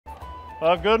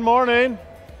Good morning.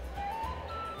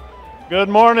 Good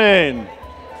morning.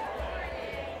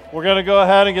 We're going to go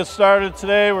ahead and get started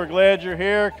today. We're glad you're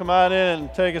here. Come on in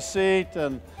and take a seat,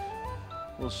 and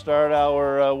we'll start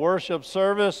our worship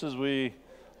service as we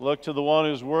look to the one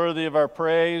who's worthy of our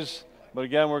praise. But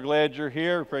again, we're glad you're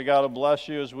here. We pray God will bless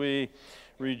you as we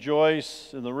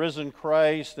rejoice in the risen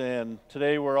Christ. And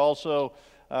today we're also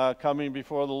coming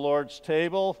before the Lord's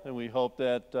table, and we hope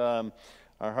that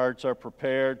our hearts are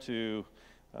prepared to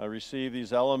receive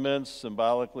these elements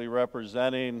symbolically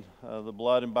representing the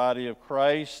blood and body of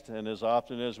Christ. And as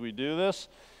often as we do this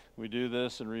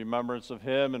in remembrance of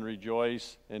Him and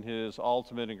rejoice in His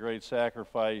ultimate and great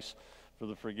sacrifice for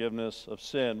the forgiveness of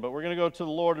sin. But we're going to go to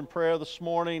the Lord in prayer this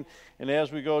morning. And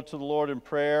as we go to the Lord in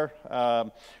prayer,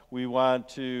 we want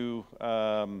to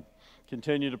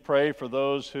continue to pray for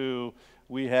those who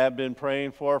we have been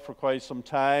praying for quite some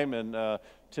time. And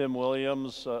Tim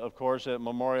Williams, of course, at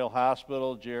Memorial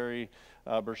Hospital, Jerry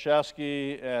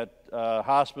Bershevsky at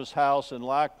Hospice House in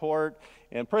Lockport,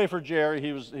 and pray for Jerry.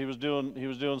 He was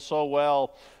doing so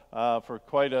well for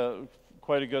quite a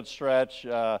good stretch.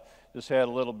 Just had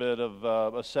a little bit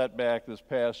of a setback this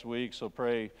past week, so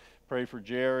pray for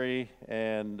Jerry.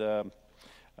 And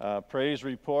praise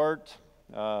report,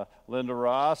 Linda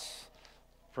Ross.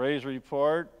 Praise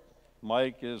report,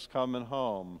 Mike is coming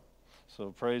home.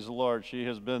 So praise the Lord. She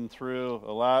has been through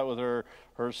a lot with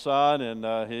her son,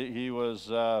 and he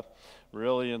was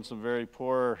really in some very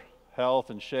poor health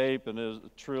and shape, and it is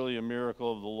truly a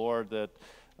miracle of the Lord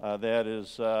that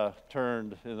is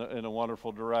turned in a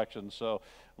wonderful direction. So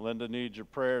Linda needs your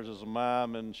prayers as a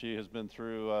mom, and she has been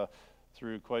through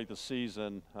quite the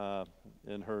season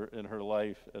in her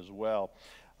life as well.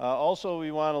 Also,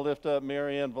 we want to lift up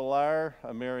Marianne Villar.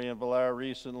 Marianne Villar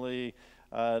recently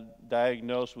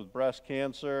diagnosed with breast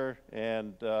cancer,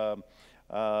 and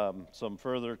some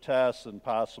further tests and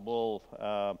possible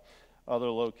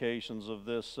other locations of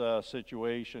this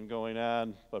situation going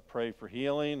on. But pray for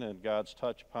healing and God's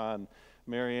touch upon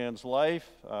Marianne's life.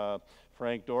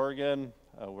 Frank Dorgan,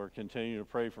 we're continuing to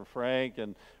pray for Frank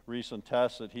and recent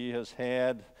tests that he has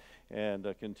had, and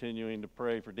continuing to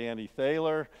pray for Danny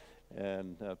Thaler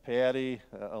and Patty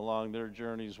along their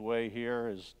journey's way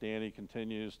here as Danny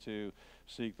continues to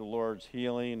seek the Lord's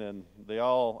healing. And they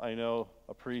all, I know,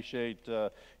 appreciate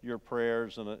your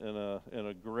prayers in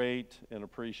a great and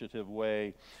appreciative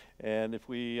way. And if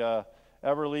we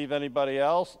ever leave anybody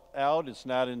else out, it's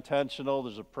not intentional.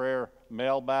 There's a prayer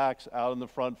mailbox out in the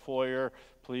front foyer.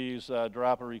 Please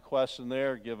drop a request in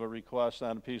there. Give a request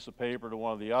on a piece of paper to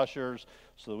one of the ushers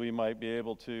so that we might be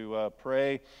able to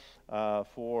pray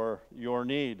for your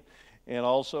need. And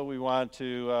also we want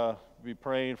to be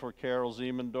praying for Carol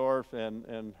Ziemendorf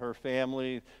and her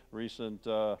family, recent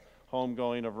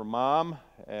homegoing of her mom,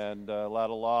 and a lot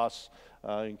of loss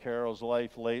in Carol's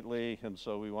life lately, and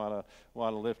so we want to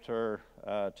lift her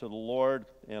to the Lord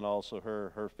and also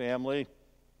her family.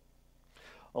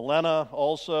 Elena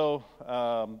also,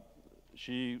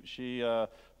 she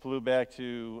flew back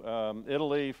to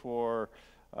Italy for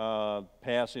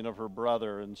passing of her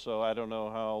brother, and so I don't know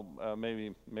how,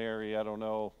 maybe Mary, I don't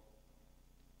know,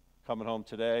 coming home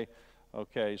today.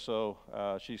 Okay, so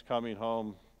she's coming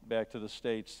home back to the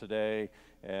States today,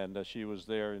 and she was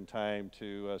there in time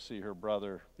to see her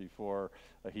brother before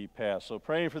he passed. So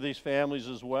praying for these families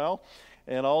as well.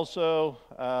 And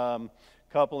also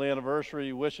couple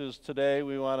anniversary wishes today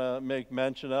we want to make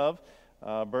mention of.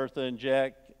 Bertha and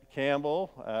Jack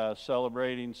Campbell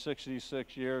celebrating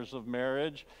 66 years of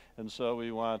marriage, and so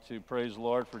we want to praise the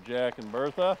Lord for Jack and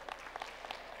Bertha.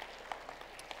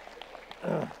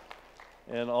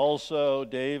 And also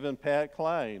Dave and Pat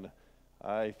Klein.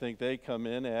 I think they come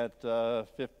in at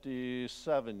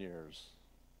 57 years,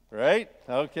 right?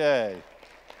 Okay.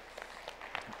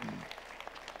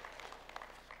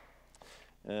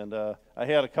 And I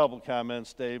had a couple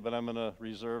comments, Dave, but I'm going to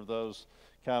reserve those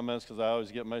comments because I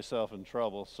always get myself in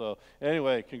trouble. So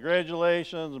anyway,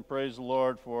 congratulations and praise the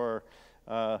Lord for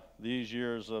these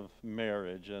years of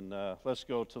marriage. And let's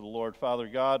go to the Lord. Father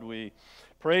God, we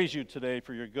praise you today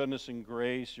for your goodness and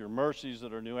grace, your mercies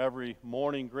that are new every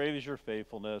morning. Great is your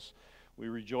faithfulness. We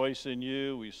rejoice in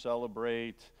you. We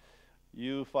celebrate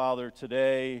you, Father,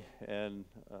 today, and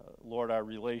Lord, our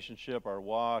relationship, our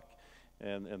walk,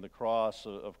 and the cross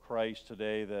of Christ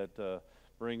today that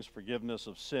brings forgiveness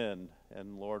of sin.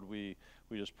 And Lord, we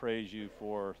just praise you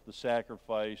for the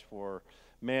sacrifice for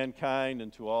mankind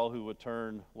and to all who would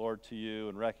turn, Lord, to you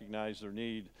and recognize their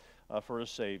need for a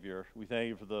Savior. We thank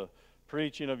you for the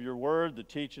preaching of your word, the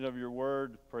teaching of your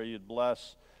word. Pray you'd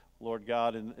bless, Lord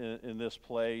God, in this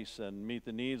place and meet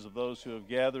the needs of those who have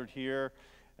gathered here.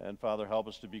 And Father, help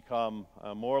us to become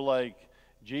more like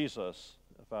Jesus,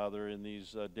 Father, in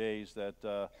these days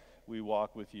that we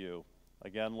walk with you.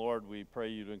 Again, Lord, we pray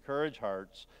you to encourage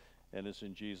hearts, and it's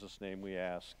in Jesus' name we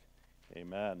ask.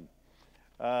 Amen.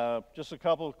 Just a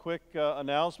couple of quick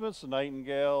announcements. The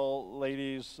Nightingale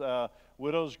Ladies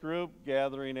Widows Group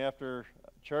gathering after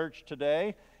church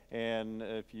today, and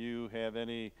if you have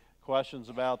any questions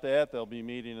about that, they'll be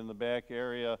meeting in the back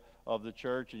area of the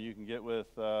church, and you can get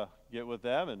with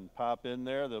them and pop in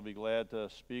there. They'll be glad to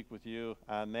speak with you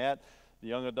on that. The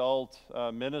young adult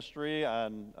ministry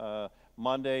on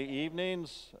Monday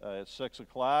evenings at 6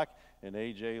 o'clock, and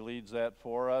AJ leads that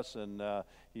for us, and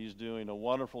he's doing a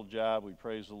wonderful job. We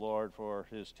praise the Lord for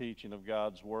his teaching of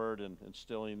God's Word and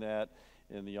instilling that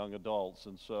in the young adults.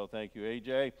 And so thank you,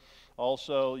 AJ.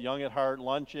 Also, Young at Heart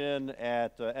Luncheon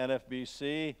at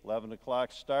NFBC, 11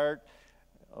 o'clock start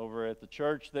over at the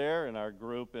church there, and our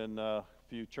group and a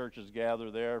few churches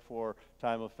gather there for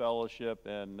time of fellowship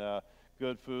and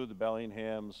good food. The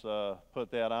Bellinghams put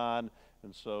that on,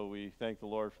 and so we thank the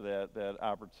Lord for that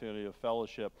opportunity of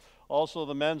fellowship. Also,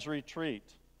 the men's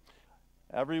retreat.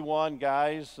 Everyone,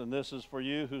 guys, and this is for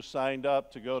you who signed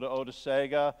up to go to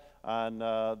Otisega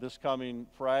on this coming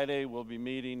Friday. We'll be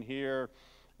meeting here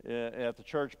at the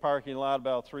church parking lot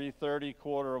about 3:30,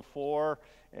 3:45,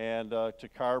 and to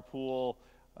carpool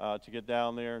to get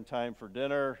down there in time for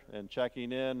dinner, and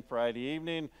checking in Friday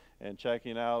evening and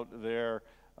checking out there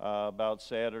about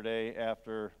Saturday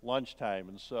after lunchtime.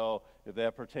 And so if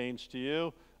that pertains to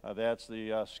you, that's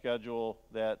the schedule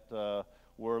that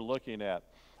we're looking at.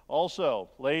 Also,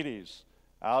 ladies,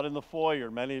 out in the foyer,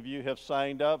 many of you have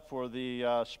signed up for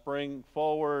the Spring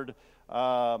Forward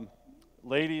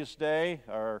Ladies' Day.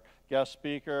 Our guest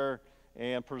speaker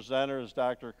and presenter is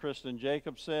Dr. Kristen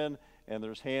Jacobson, and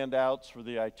there's handouts for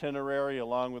the itinerary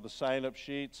along with the sign-up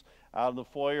sheets out in the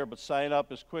foyer. But sign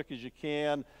up as quick as you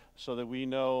can so that we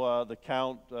know the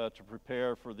count to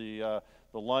prepare for the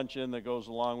luncheon that goes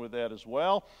along with that as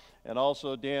well. And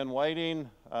also Dan Whiting.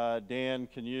 Dan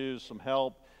can use some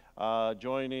help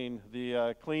joining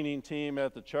the cleaning team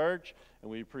at the church,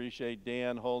 and we appreciate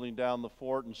Dan holding down the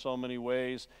fort in so many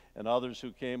ways, and others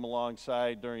who came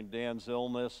alongside during Dan's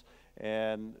illness,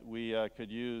 and we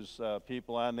could use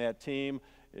people on that team.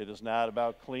 It is not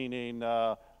about cleaning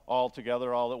all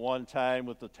together all at one time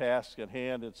with the task at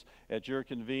hand. It's at your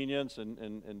convenience,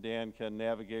 and Dan can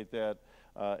navigate that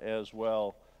as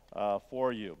well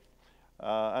for you.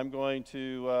 I'm going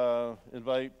to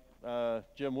invite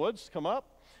Jim Woods to come up.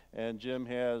 And Jim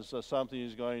has something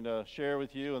he's going to share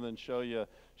with you, and then show you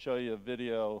a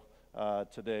video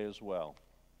today as well.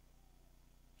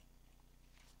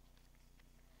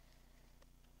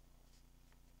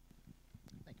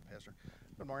 Thank you, Pastor.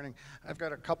 Good morning. I've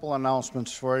got a couple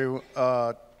announcements for you.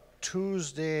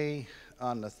 Tuesday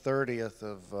on the 30th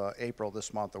of April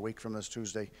this month, a week from this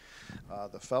Tuesday,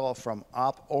 the fellow from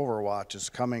Op Overwatch is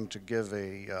coming to give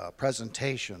a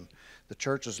presentation. The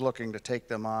church is looking to take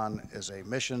them on as a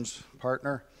missions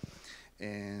partner,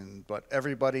 but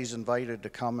everybody's invited to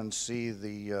come and see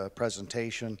the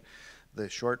presentation. The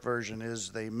short version is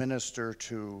they minister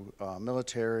to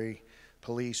military,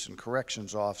 police, and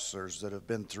corrections officers that have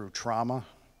been through trauma.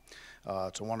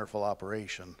 It's a wonderful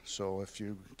operation. So if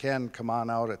you can, come on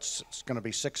out. It's going to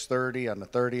be 6:30 on the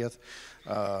 30th.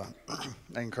 I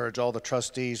encourage all the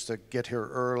trustees to get here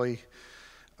early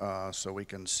so we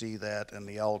can see that, and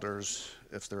the elders,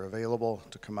 if they're available,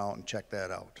 to come out and check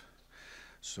that out.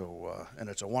 So, and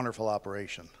it's a wonderful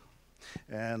operation.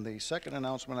 And the second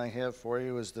announcement I have for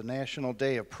you is the National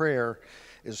Day of Prayer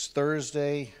is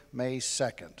Thursday, May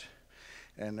 2nd.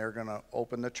 And they're going to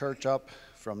open the church up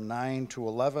from 9 to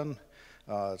 11.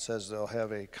 It says they'll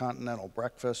have a continental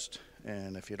breakfast,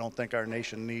 and if you don't think our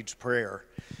nation needs prayer,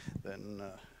 then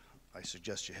I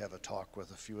suggest you have a talk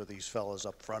with a few of these fellas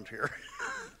up front here.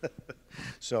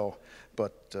 So,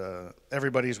 but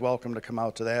everybody's welcome to come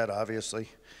out to that, obviously,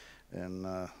 and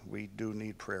we do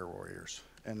need prayer warriors.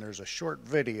 And there's a short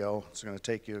video. It's going to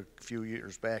take you a few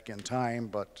years back in time,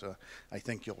 but I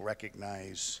think you'll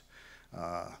recognize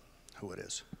who it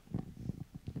is.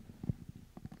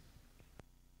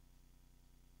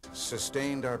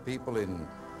 Sustained our people in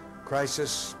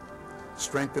crisis,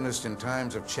 strengthened us in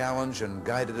times of challenge, and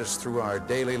guided us through our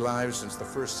daily lives since the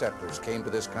first settlers came to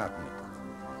this continent.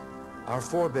 Our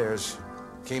forebears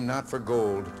came not for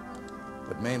gold,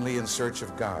 but mainly in search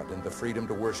of God and the freedom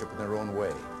to worship in their own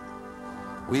way.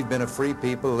 We've been a free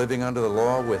people living under the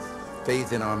law with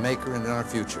faith in our Maker and in our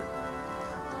future.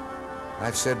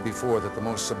 I've said before that the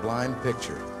most sublime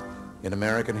picture in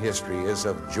American history is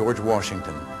of George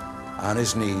Washington on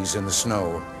his knees in the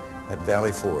snow at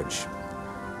Valley Forge.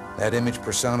 That image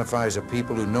personifies a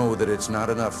people who know that it's not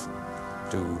enough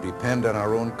to depend on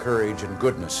our own courage and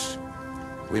goodness.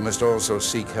 We must also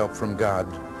seek help from God,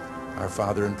 our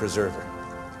Father and Preserver.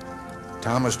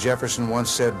 Thomas Jefferson once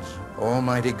said,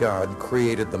 "Almighty God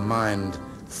created the mind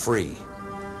free."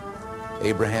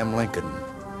 Abraham Lincoln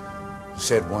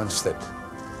said once that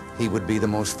he would be the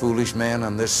most foolish man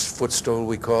on this footstool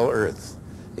we call earth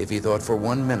if he thought for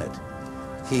 1 minute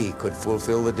he could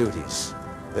fulfill the duties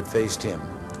that faced him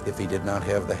if he did not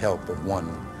have the help of one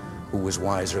who was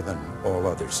wiser than all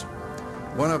others.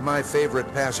 One of my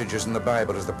favorite passages in the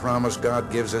Bible is the promise God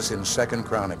gives us in 2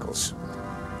 Chronicles.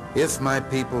 "If my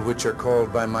people which are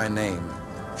called by my name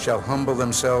shall humble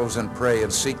themselves and pray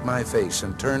and seek my face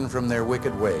and turn from their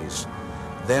wicked ways,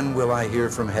 then will I hear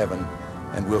from heaven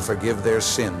and will forgive their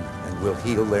sin and will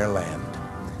heal their land."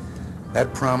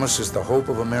 That promise is the hope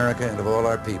of America and of all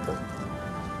our people.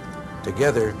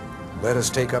 Together, let us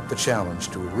take up the challenge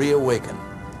to reawaken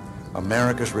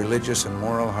America's religious and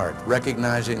moral heart,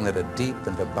 recognizing that a deep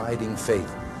and abiding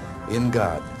faith in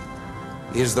God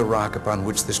is the rock upon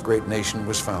which this great nation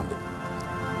was founded.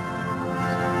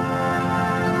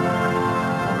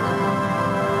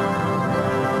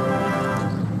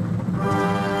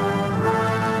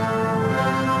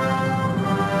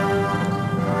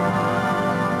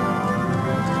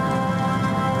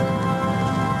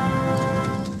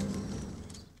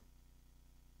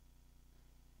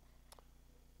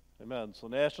 Amen. So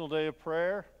National Day of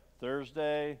Prayer,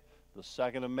 Thursday, the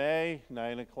 2nd of May,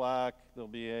 9 o'clock. There'll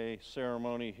be a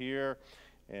ceremony here,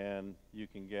 and you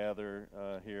can gather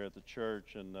here at the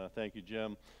church. And thank you,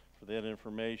 Jim, for that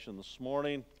information this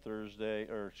morning. Tuesday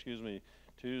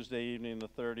evening, the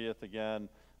 30th, again,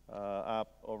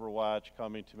 Overwatch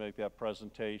coming to make that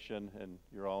presentation, and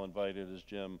you're all invited, as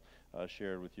Jim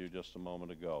shared with you just a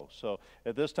moment ago. So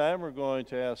at this time, we're going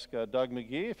to ask Doug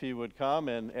McGee if he would come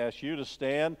and ask you to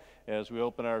stand as we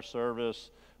open our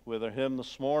service with a hymn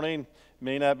this morning.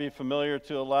 May not be familiar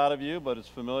to a lot of you, but it's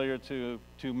familiar to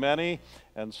many,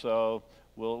 and so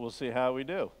we'll see how we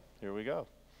do. Here we go.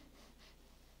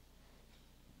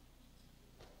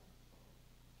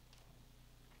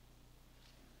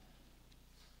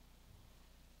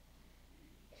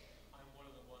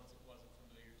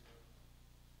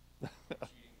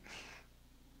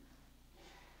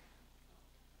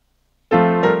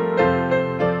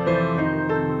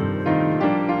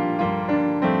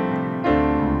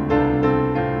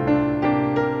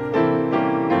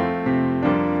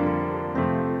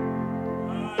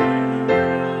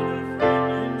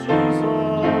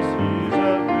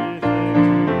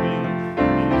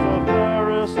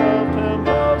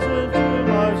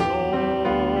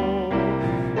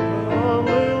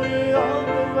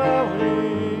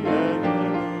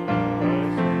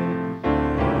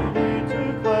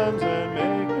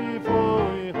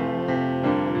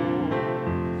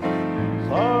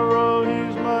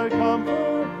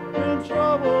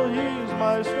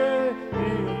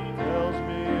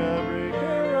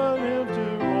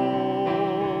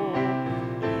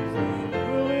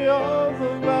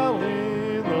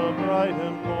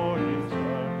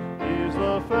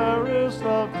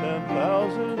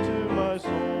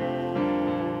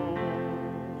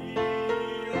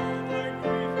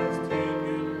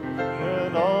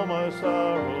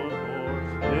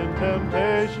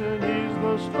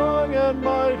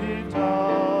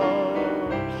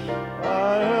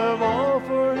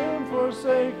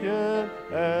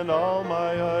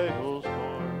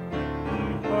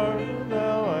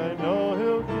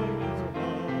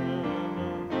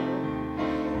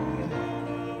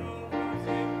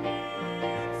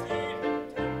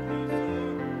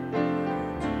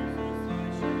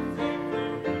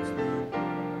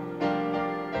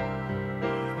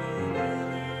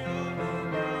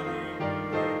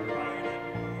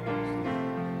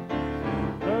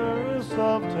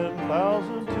 Of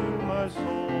 10,000 to my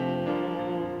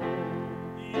soul.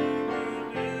 He will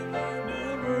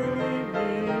never leave me,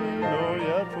 nor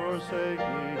yet forsake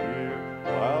me here,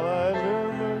 while I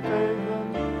live in faith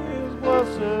in His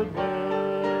blessed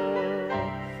will.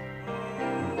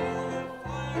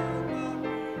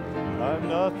 I've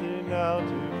nothing now to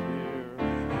fear.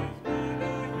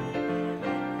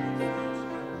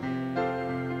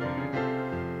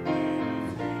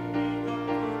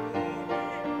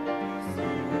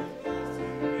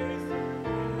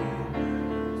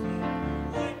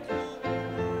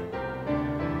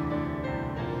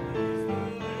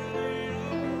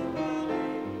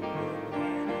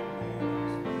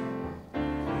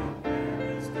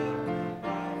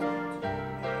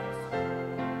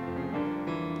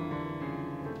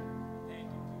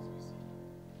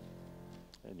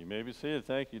 You may be seated.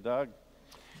 Thank you, Doug.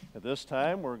 At this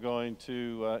time, we're going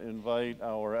to invite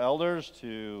our elders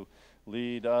to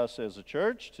lead us as a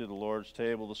church to the Lord's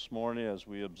table this morning as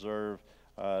we observe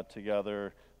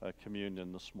together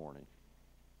communion this morning.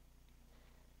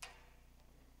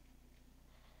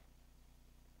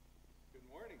 Good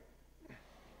morning.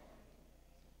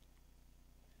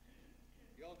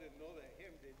 Y'all didn't know that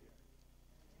hymn, did you?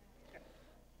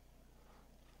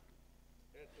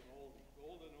 That's an oldie,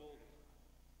 golden oldie.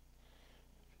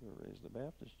 You were raised a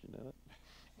Baptist, you know it.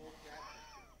 Old Baptist.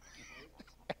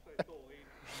 So I told Lee, it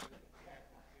was a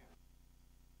Baptist hymn.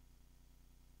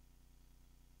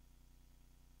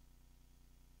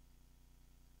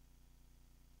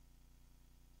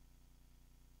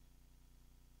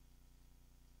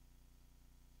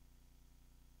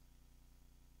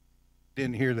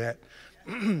 Didn't hear that.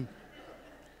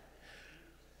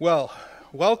 Well,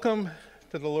 welcome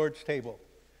to the Lord's table.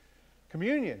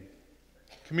 Communion.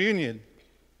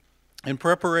 In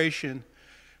preparation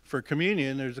for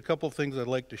communion, there's a couple things I'd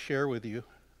like to share with you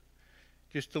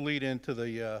just to lead into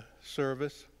the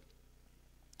service.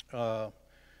 There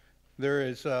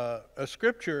is a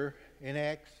scripture in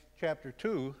Acts chapter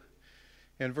 2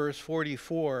 and verse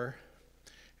 44,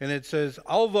 and it says,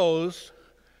 "All those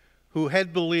who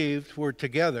had believed were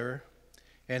together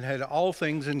and had all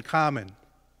things in common."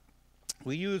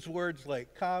 We use words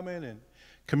like common and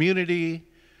community,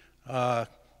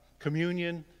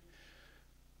 communion,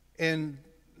 and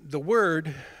the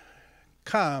word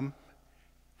 "com"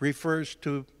 refers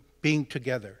to being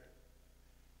together.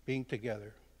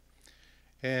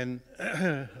 And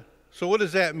so what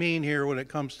does that mean here when it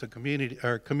comes to community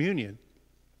or communion?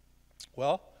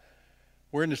 Well,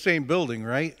 we're in the same building,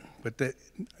 right? But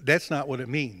that's not what it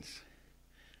means,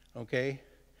 okay?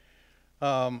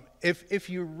 If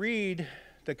you read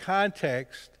the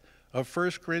context of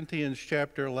 1 Corinthians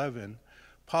chapter 11,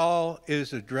 Paul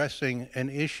is addressing an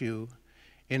issue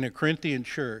in the Corinthian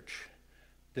church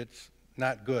that's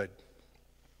not good.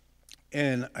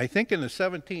 And I think in the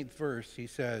 17th verse he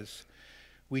says,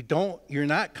 you're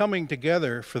not coming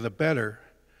together for the better,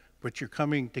 but you're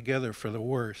coming together for the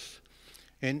worse.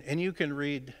 And you can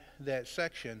read that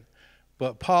section,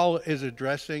 but Paul is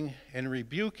addressing and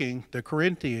rebuking the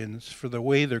Corinthians for the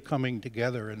way they're coming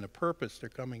together and the purpose they're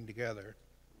coming together.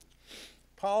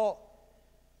 Paul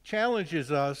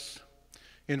challenges us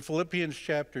in Philippians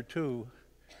chapter 2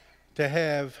 to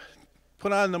have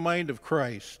put on the mind of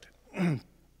Christ.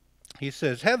 He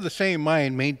says, "Have the same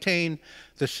mind, maintain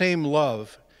the same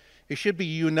love. It should be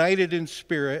united in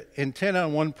spirit, intent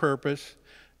on one purpose,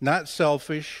 not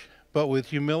selfish, but with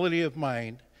humility of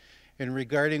mind, and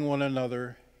regarding one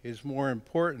another is more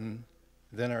important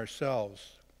than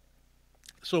ourselves."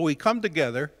 So we come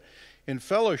together in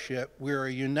fellowship. We are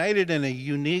united in a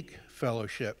unique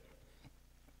fellowship.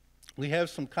 We have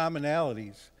some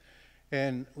commonalities,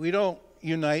 and we don't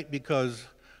unite because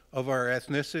of our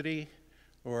ethnicity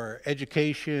or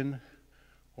education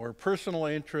or personal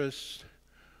interests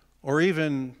or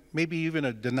maybe even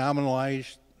a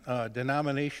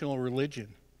denominational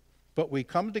religion. But we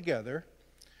come together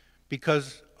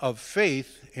because of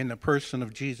faith in the person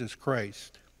of Jesus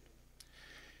Christ.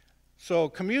 So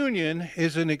communion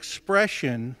is an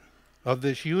expression of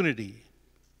this unity.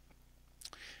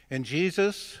 And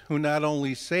Jesus, who not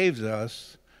only saves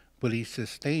us, but he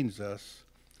sustains us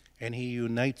and he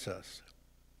unites us.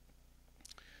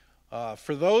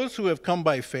 For those who have come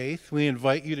by faith, we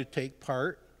invite you to take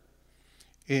part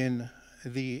in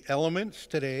the elements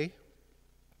today.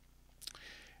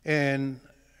 And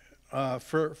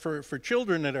for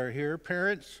children that are here,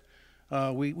 parents,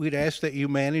 we'd ask that you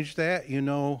manage that. You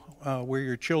know where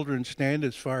your children stand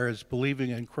as far as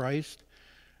believing in Christ.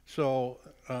 So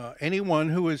anyone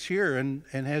who is here and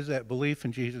has that belief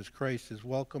in Jesus Christ is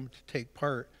welcome to take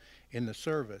part in the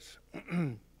service.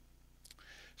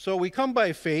 So we come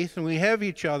by faith, and we have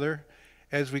each other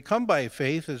as we come by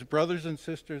faith as brothers and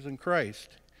sisters in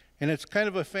Christ. And it's kind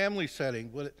of a family setting.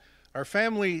 But our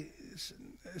family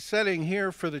setting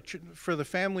here for the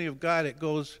family of God, it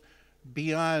goes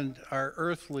beyond our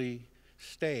earthly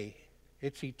stay.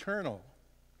 It's eternal.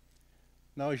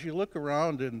 Now, as you look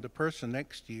around and the person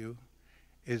next to you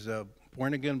is a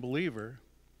born-again believer,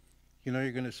 you know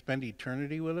you're going to spend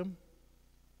eternity with him?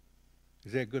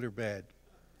 Is that good or bad?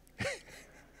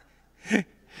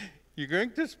 You're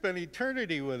going to spend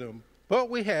eternity with him. But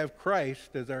we have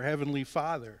Christ as our Heavenly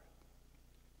Father.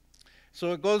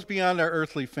 So it goes beyond our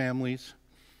earthly families,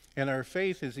 and our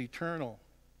faith is eternal.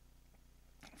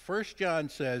 1 John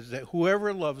says that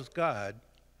whoever loves God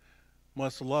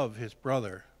must love his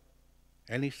brother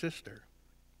and his sister.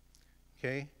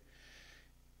 Okay?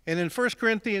 And in 1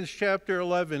 Corinthians chapter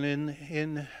 11,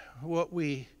 in what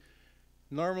we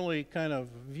normally kind of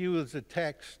view as a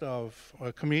text of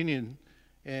communion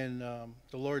and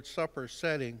the Lord's Supper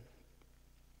setting,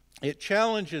 it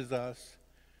challenges us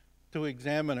to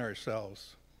examine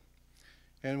ourselves.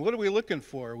 And what are we looking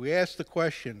for? We ask the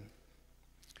question,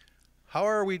 how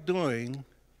are we doing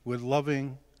with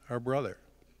loving our brother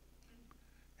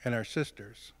and our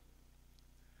sisters?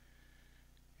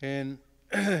 And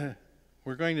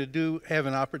we're going to have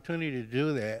an opportunity to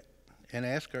do that and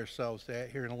ask ourselves that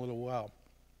here in a little while.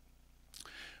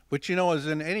 But you know, as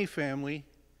in any family,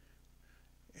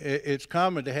 it's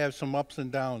common to have some ups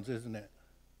and downs, isn't it?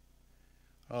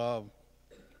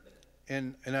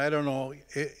 And I don't know,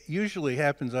 it usually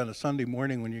happens on a Sunday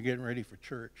morning when you're getting ready for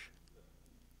church,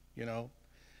 you know.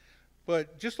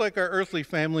 But just like our earthly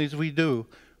families, we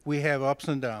have ups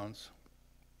and downs.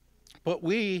 But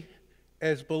we,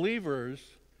 as believers,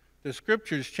 the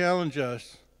scriptures challenge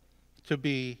us to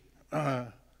be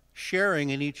sharing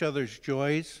in each other's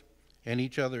joys and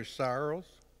each other's sorrows.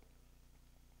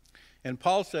 And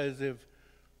Paul says if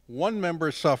one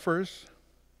member suffers,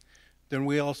 then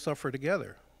we all suffer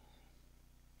together.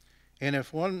 And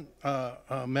if one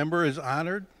member is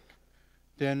honored,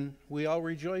 then we all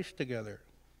rejoice together.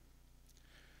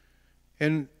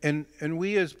 And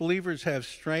we as believers have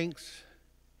strengths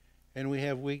and we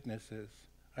have weaknesses.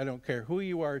 I don't care who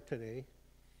you are today.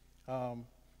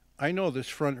 I know this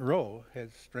front row has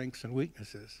strengths and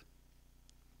weaknesses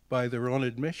by their own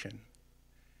admission.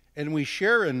 And we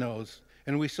share in those,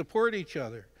 and we support each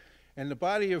other. And the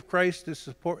body of Christ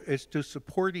is to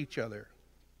support each other.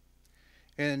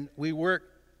 And we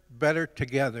work better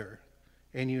together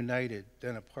and united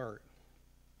than apart.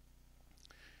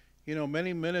 You know,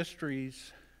 many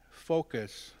ministries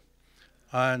focus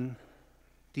on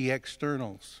the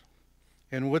externals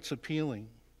and what's appealing.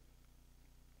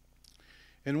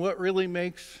 And what really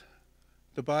makes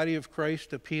the body of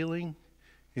Christ appealing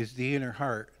is the inner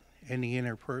heart and the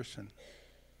inner person.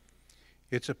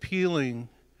 It's appealing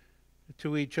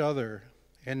to each other,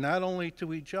 and not only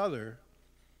to each other,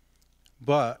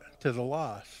 but to the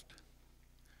lost,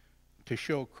 to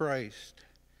show Christ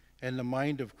and the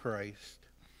mind of Christ.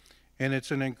 And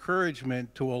it's an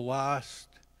encouragement to a lost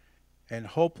and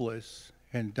hopeless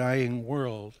and dying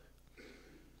world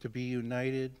to be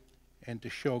united and to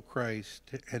show Christ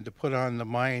and to put on the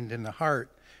mind and the heart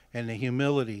and the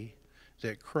humility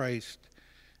that Christ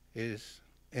is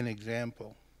an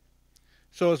example.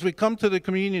 So as we come to the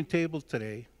communion table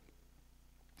today,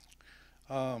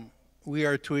 we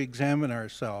are to examine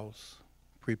ourselves,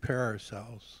 prepare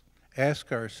ourselves,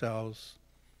 ask ourselves,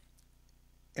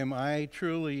 am I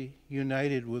truly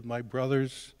united with my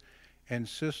brothers and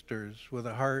sisters with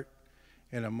a heart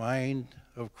and a mind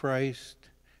of Christ,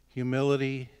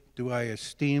 humility? Do I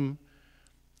esteem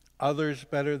others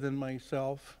better than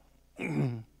myself?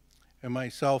 Am I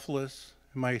selfless?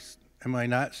 Am I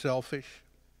not selfish?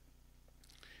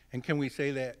 And can we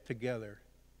say that together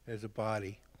as a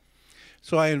body?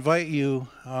 So I invite you,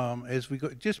 as we go,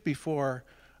 just before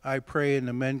I pray and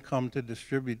the men come to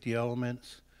distribute the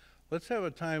elements, let's have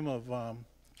a time of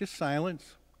just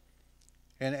silence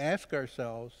and ask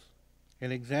ourselves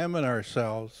and examine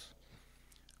ourselves,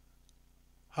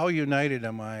 how united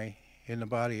am I in the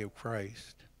body of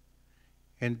Christ?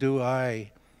 And do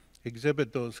I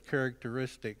exhibit those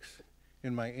characteristics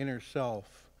in my inner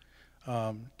self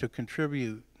to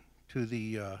contribute to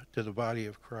the body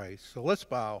of Christ? So let's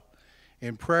bow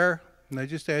in prayer, and I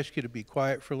just ask you to be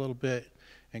quiet for a little bit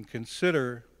and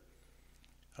consider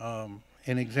and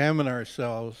examine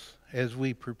ourselves as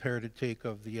we prepare to take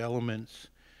of the elements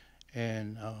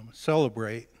and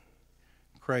celebrate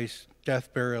Christ's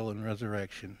death, burial, and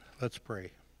resurrection. Let's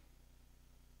pray.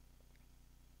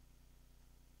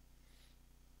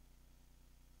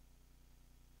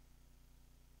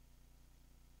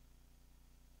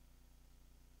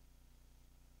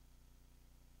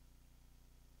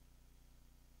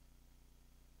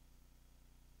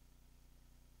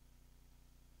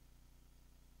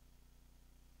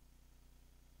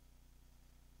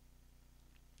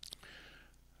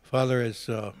 Father, as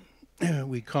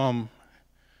we come,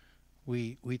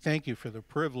 we thank you for the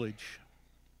privilege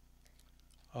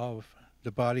of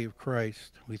the body of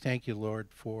Christ. We thank you, Lord,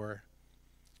 for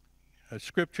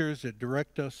scriptures that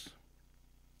direct us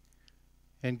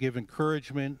and give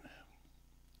encouragement,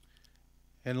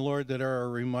 and Lord, that are a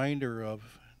reminder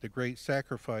of the great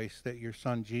sacrifice that your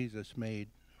Son Jesus made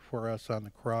for us on the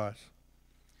cross.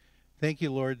 Thank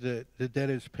you, Lord, that the debt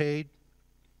is paid.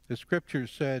 The scripture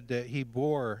said that he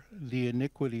bore the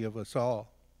iniquity of us all.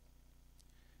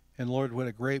 And Lord, what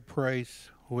a great price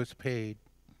was paid.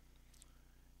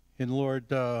 And Lord,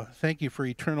 thank you for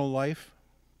eternal life.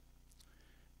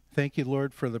 Thank you,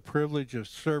 Lord, for the privilege of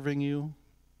serving you.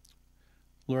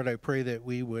 Lord, I pray that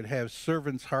we would have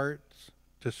servants' hearts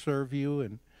to serve you,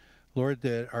 and Lord,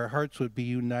 that our hearts would be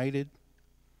united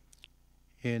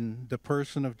in the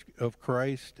person of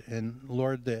Christ, and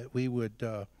Lord, that we would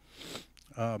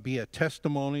be a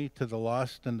testimony to the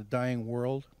lost and the dying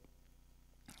world,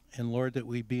 and Lord, that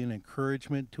we be an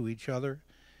encouragement to each other,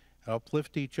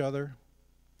 uplift each other.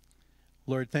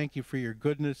 Lord, thank you for your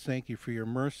goodness, thank you for your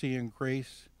mercy and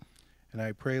grace, and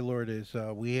I pray, Lord, as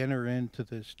we enter into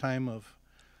this time of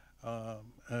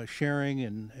sharing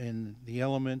in the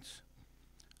elements,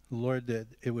 Lord, that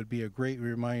it would be a great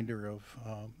reminder of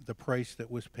the price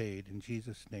that was paid. In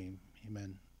Jesus' name,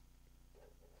 amen.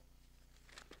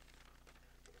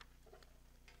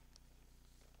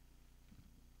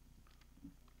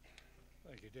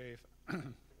 Thank you, Dave.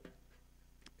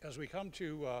 As we come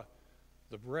to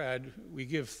the bread, we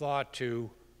give thought to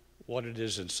what it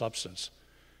is in substance.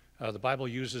 The Bible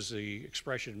uses the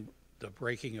expression, the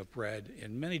breaking of bread,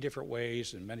 in many different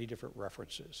ways and many different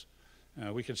references.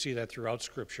 We can see that throughout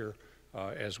Scripture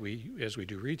as we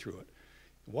do read through it.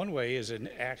 One way is in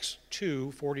Acts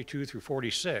 2:42 through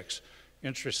 46.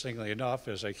 Interestingly enough,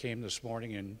 as I came this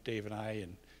morning and Dave and I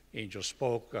and Angel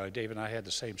spoke, Dave and I had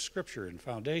the same scripture and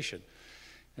foundation.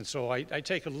 And so I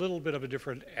take a little bit of a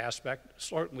different aspect,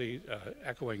 certainly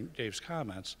echoing Dave's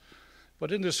comments.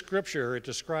 But in this scripture, it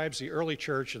describes the early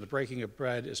church and the breaking of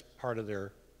bread as part of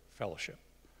their fellowship.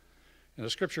 And the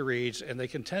scripture reads, and they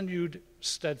continued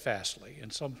steadfastly,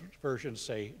 and some versions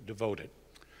say devoted,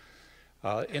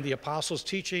 in the apostles'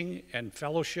 teaching and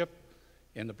fellowship,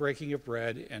 in the breaking of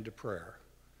bread and to prayer.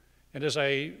 And as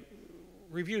I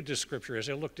reviewed this scripture, as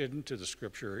I looked into the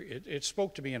scripture, it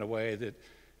spoke to me in a way that,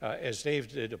 as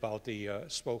Dave did about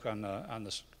spoke on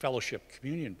the fellowship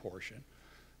communion portion,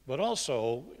 but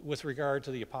also with regard to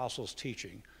the apostles'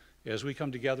 teaching. As we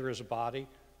come together as a body,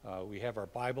 we have our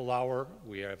Bible hour,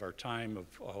 we have our time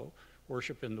of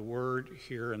worship in the Word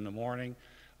here in the morning.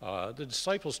 The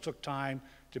disciples took time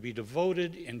to be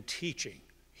devoted in teaching,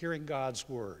 hearing God's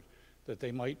Word, that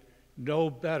they might know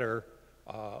better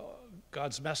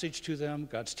God's message to them,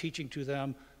 God's teaching to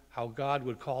them, how God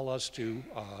would call us to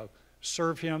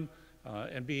serve Him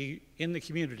and be in the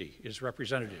community as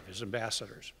representative, as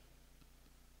ambassadors.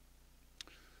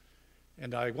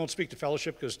 And I won't speak to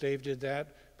fellowship because Dave did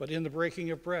that, but in the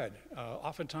breaking of bread,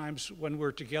 oftentimes when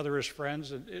we're together as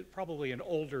friends, and probably an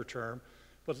older term,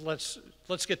 but let's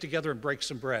get together and break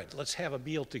some bread. Let's have a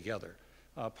meal together,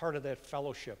 part of that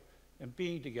fellowship and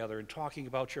being together and talking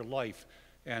about your life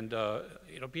and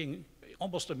being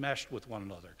almost enmeshed with one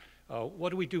another. What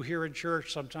do we do here in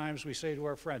church? Sometimes we say to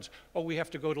our friends, oh, we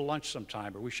have to go to lunch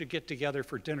sometime, or we should get together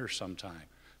for dinner sometime.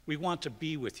 We want to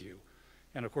be with you.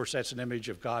 And of course, that's an image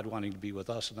of God wanting to be with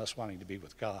us and us wanting to be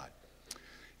with God.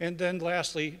 And then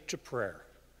lastly, to prayer,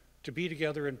 to be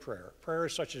together in prayer. Prayer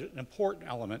is such an important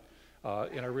element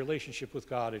in our relationship with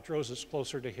God. It draws us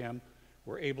closer to Him.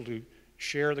 We're able to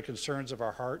share the concerns of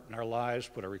our heart and our lives,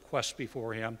 put our requests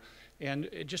before Him, and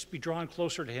just be drawn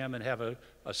closer to Him and have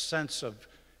a sense of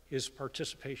His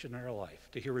participation in our life,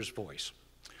 to hear His voice.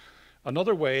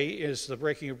 Another way is the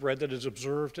breaking of bread that is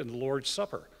observed in the Lord's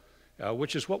Supper,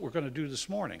 which is what we're going to do this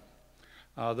morning.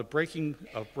 The breaking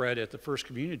of bread at the First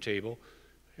Communion table,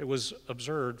 it was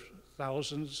observed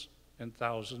thousands and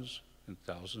thousands and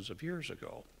thousands of years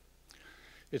ago.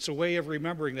 It's a way of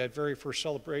remembering that very first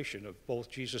celebration of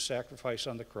both Jesus' sacrifice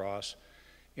on the cross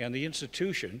and the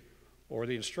institution, or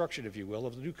the instruction, if you will,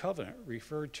 of the new covenant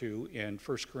referred to in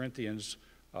 1 Corinthians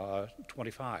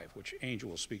 25, which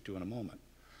Angel will speak to in a moment.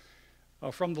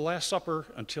 From the Last Supper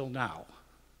until now,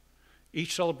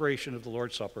 each celebration of the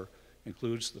Lord's Supper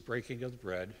includes the breaking of the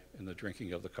bread and the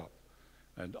drinking of the cup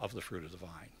and of the fruit of the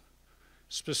vine.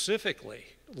 Specifically,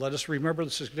 let us remember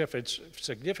the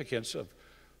significance of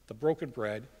the broken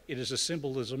bread. It is a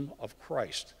symbolism of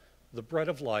Christ, the bread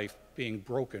of life being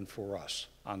broken for us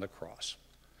on the cross.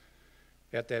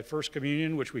 At that first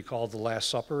communion, which we call the Last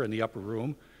Supper in the upper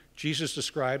room, Jesus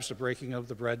describes the breaking of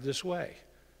the bread this way: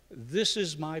 "This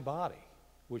is my body,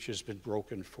 which has been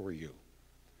broken for you."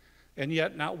 And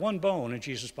yet not one bone in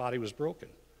Jesus' body was broken,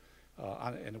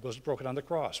 and it wasn't broken on the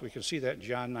cross. We can see that in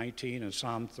John 19 and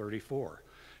Psalm 34.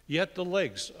 Yet the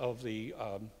legs of the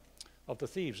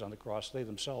thieves on the cross, they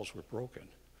themselves were broken.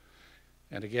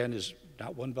 And again,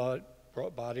 not one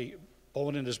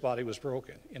bone in his body was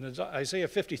broken. In Isaiah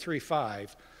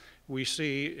 53:5, we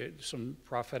see some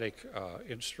prophetic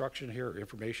instruction here, or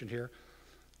information here,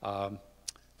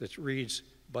 that reads,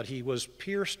 "But he was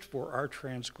pierced for our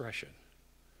transgression.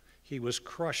 He was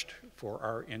crushed for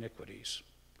our iniquities.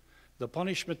 The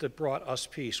punishment that brought us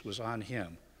peace was on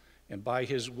him, and by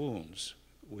his wounds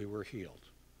we were healed.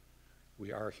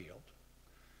 We are healed.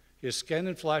 His skin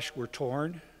and flesh were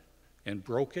torn and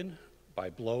broken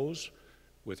by blows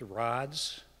with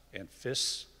rods and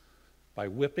fists, by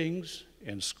whippings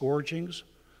and scourgings,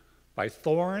 by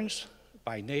thorns,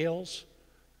 by nails,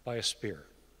 by a spear.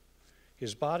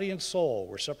 His body and soul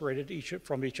were separated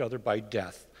from each other by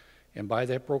death, and by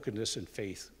that brokenness in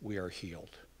faith we are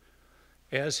healed.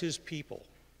 As his people,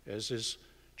 as his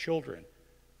children,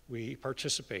 we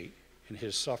participate in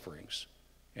his sufferings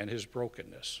and his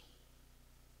brokenness.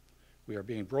 We are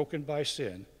being broken by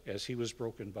sin as he was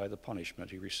broken by the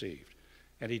punishment he received,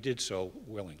 and he did so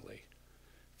willingly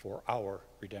for our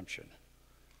redemption,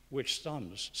 which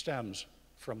stems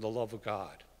from the love of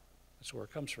God. That's where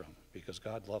it comes from, because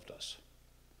God loved us.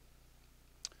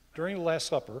 During the Last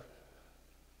Supper,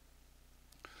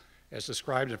 as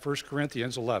described in 1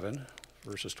 Corinthians 11,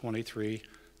 verses 23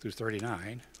 through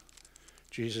 39,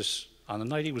 Jesus, on the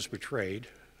night he was betrayed,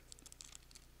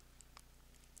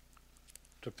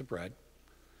 took the bread.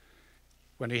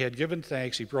 When he had given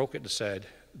thanks, he broke it and said,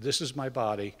 "This is my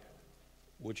body,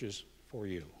 which is for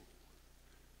you.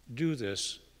 Do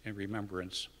this in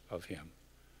remembrance of him."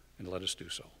 And let us do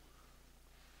so.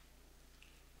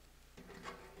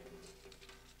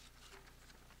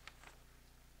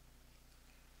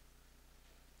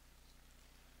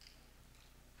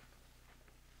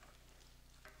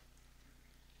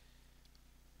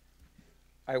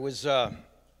 I was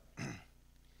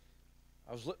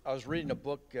reading a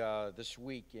book this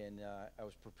week, and I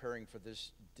was preparing for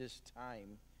this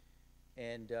time,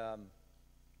 and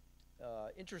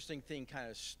interesting thing kind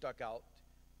of stuck out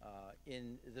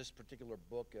in this particular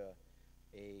book,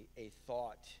 a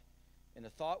thought, and the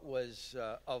thought was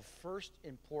of first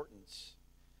importance.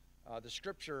 The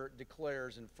scripture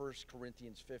declares in 1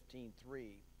 Corinthians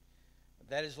 15:3,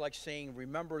 that is like saying,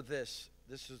 remember this.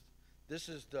 This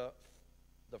is the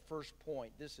first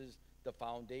point. This is the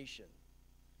foundation.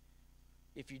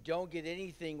 If you don't get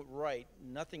anything right,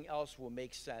 nothing else will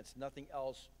make sense. Nothing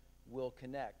else will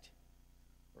connect,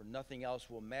 or nothing else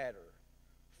will matter.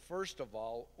 First of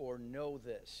all, or know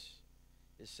this.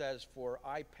 It says, "For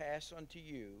I pass unto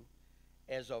you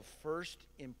as of first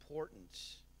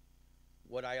importance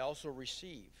what I also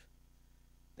receive,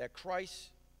 that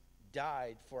Christ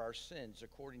died for our sins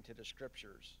according to the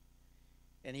Scriptures,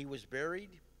 and he was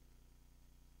buried,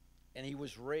 and he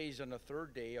was raised on the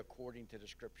third day according to the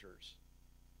Scriptures."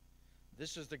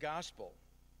 This is the gospel.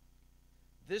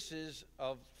 This is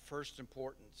of first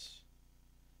importance.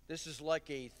 This is like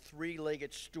a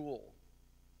three-legged stool.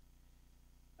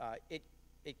 It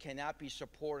cannot be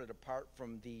supported apart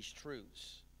from these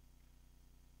truths.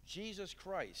 Jesus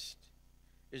Christ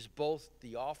is both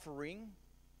the offering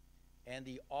and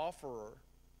the offerer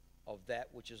of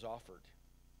that which is offered.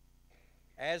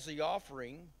 As the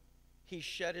offering, he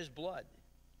shed his blood.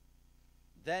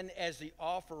 Then as the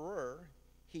offerer,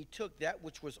 he took that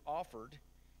which was offered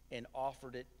and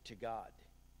offered it to God.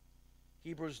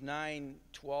 Hebrews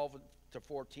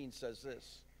 9:12-14 says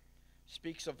this,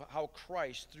 speaks of how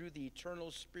Christ, through the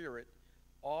eternal Spirit,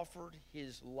 offered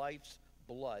his life's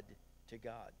blood to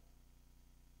God.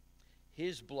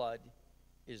 His blood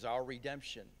is our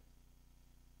redemption.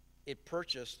 It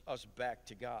purchased us back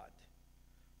to God.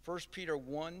 1 Peter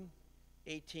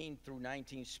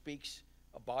 1:18-19 speaks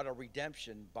about a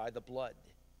redemption by the blood.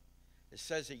 It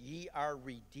says that ye are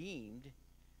redeemed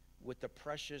with the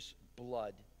precious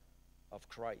blood of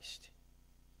Christ.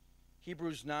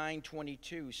 Hebrews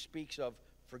 9:22 speaks of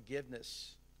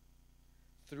forgiveness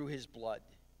through his blood.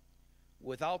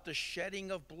 Without the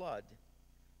shedding of blood,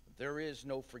 there is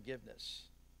no forgiveness.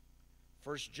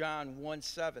 1 John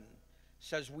 1:7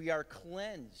 says we are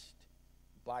cleansed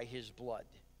by his blood.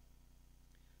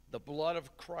 The blood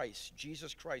of Christ,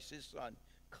 Jesus Christ, his Son,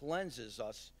 cleanses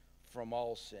us from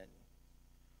all sin.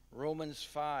 Romans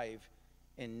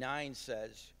 5:9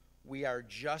 says, we are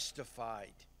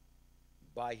justified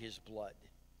by his blood.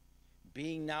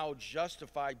 Being now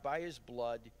justified by his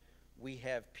blood, we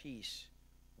have peace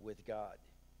with God.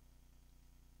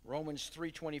 Romans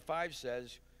 3:25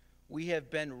 says, we have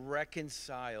been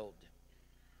reconciled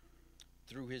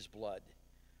through his blood.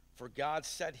 For God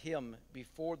set him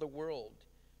before the world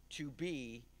to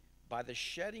be, by the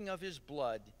shedding of his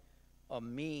blood, a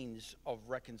means of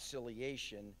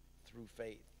reconciliation through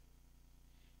faith.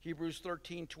 Hebrews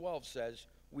 13:12 says,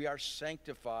 we are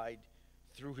sanctified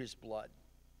through his blood.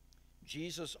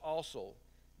 Jesus also,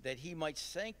 that he might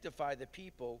sanctify the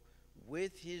people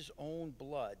with his own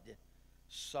blood,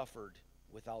 suffered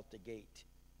without the gate.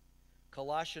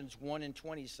 Colossians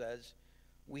 1:20 says,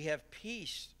 we have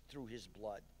peace through his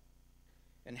blood.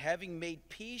 And having made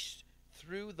peace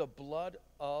through the blood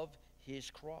of his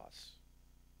cross.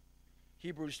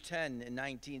 Hebrews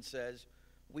 10:19 says,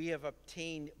 we have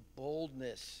obtained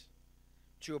boldness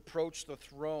to approach the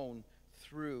throne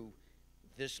through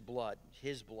this blood,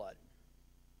 his blood.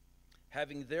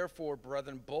 Having therefore,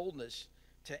 brethren, boldness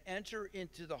to enter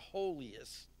into the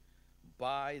holiest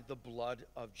by the blood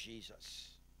of Jesus.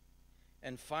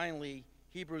 And finally,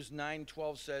 Hebrews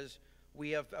 9:12 says,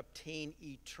 we have obtained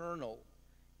eternal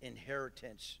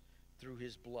inheritance through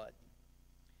his blood.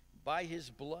 By his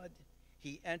blood,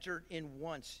 he entered in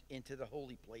once into the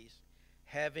holy place,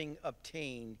 having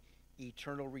obtained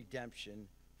eternal redemption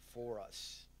for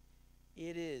us.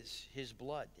 It is his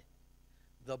blood,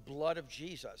 the blood of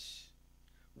Jesus.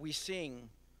 We sing,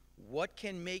 what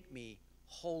can make me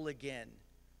whole again?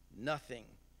 Nothing,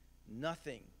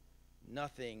 nothing,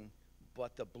 nothing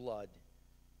but the blood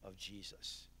of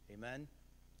Jesus. Amen?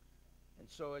 And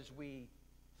so as we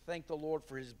thank the Lord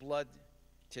for his blood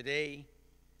today,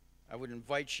 I would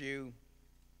invite you,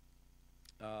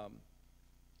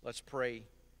 let's pray,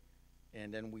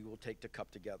 and then we will take the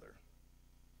cup together.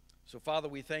 So, Father,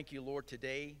 we thank you, Lord,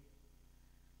 today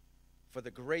for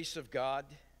the grace of God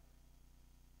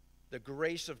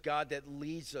that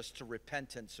leads us to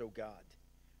repentance, oh God.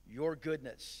 Your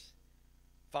goodness,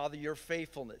 Father, your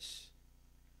faithfulness,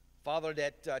 Father,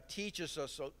 that teaches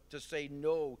us to say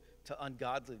no to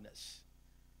ungodliness.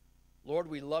 Lord,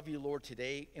 we love you, Lord,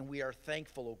 today, and we are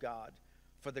thankful, oh God,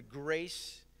 for the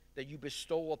grace that you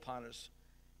bestow upon us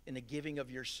in the giving of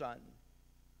your Son.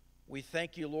 We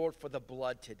thank you, Lord, for the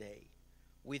blood today.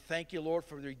 We thank you, Lord,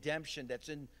 for the redemption that's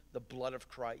in the blood of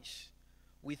Christ.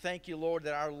 We thank you, Lord,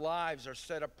 that our lives are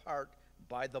set apart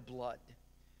by the blood.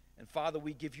 And Father,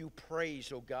 we give you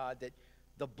praise, oh God, that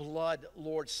the blood,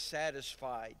 Lord,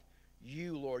 satisfied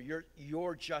you, Lord,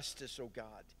 your justice, oh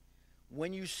God.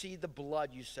 When you see the blood,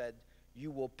 you said,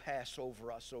 you will pass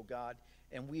over us, oh God.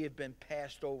 And we have been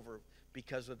passed over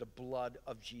because of the blood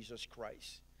of Jesus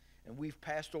Christ. And we've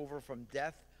passed over from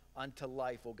death unto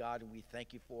life, oh God, and we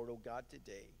thank you for it, oh God,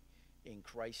 today. In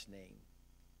Christ's name,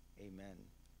 amen.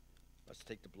 Let's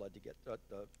take the blood to get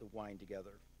the wine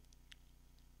together.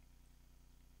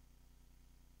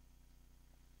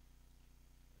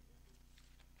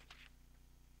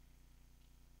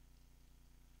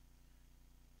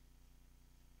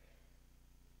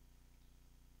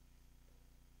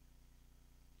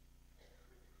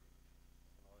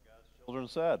 Children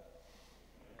said,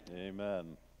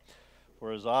 amen.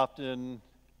 For as often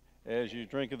as you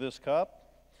drink of this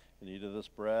cup and eat of this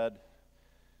bread,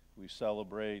 we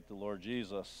celebrate the Lord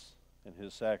Jesus and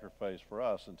his sacrifice for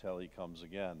us until he comes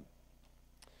again.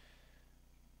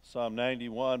 Psalm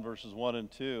 91, verses 1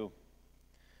 and 2.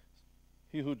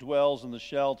 He who dwells in the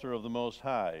shelter of the Most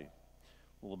High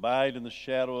will abide in the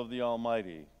shadow of the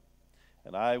Almighty.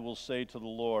 And I will say to the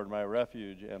Lord, my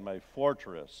refuge and my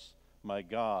fortress, my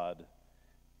God,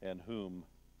 and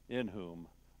in whom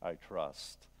I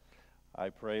trust. I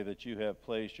pray that you have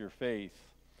placed your faith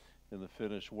in the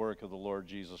finished work of the Lord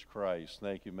Jesus Christ.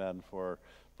 Thank you, men, for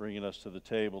bringing us to the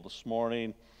table this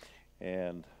morning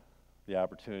and the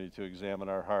opportunity to examine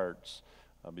our hearts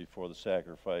before the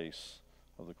sacrifice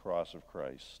of the cross of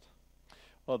Christ.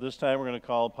 Well, this time we're going to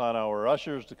call upon our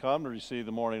ushers to come to receive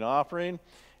the morning offering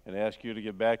and ask you to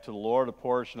give back to the Lord a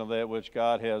portion of that which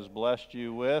God has blessed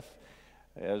you with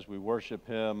as we worship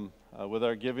him with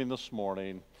our giving this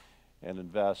morning and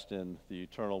invest in the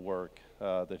eternal work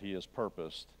that he has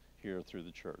purposed here through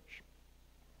the church.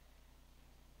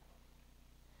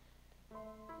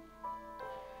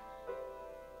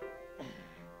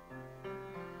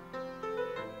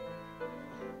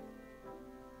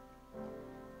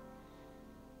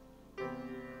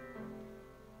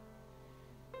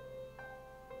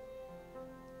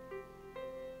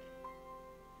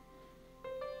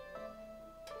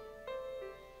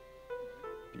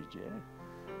 DJ.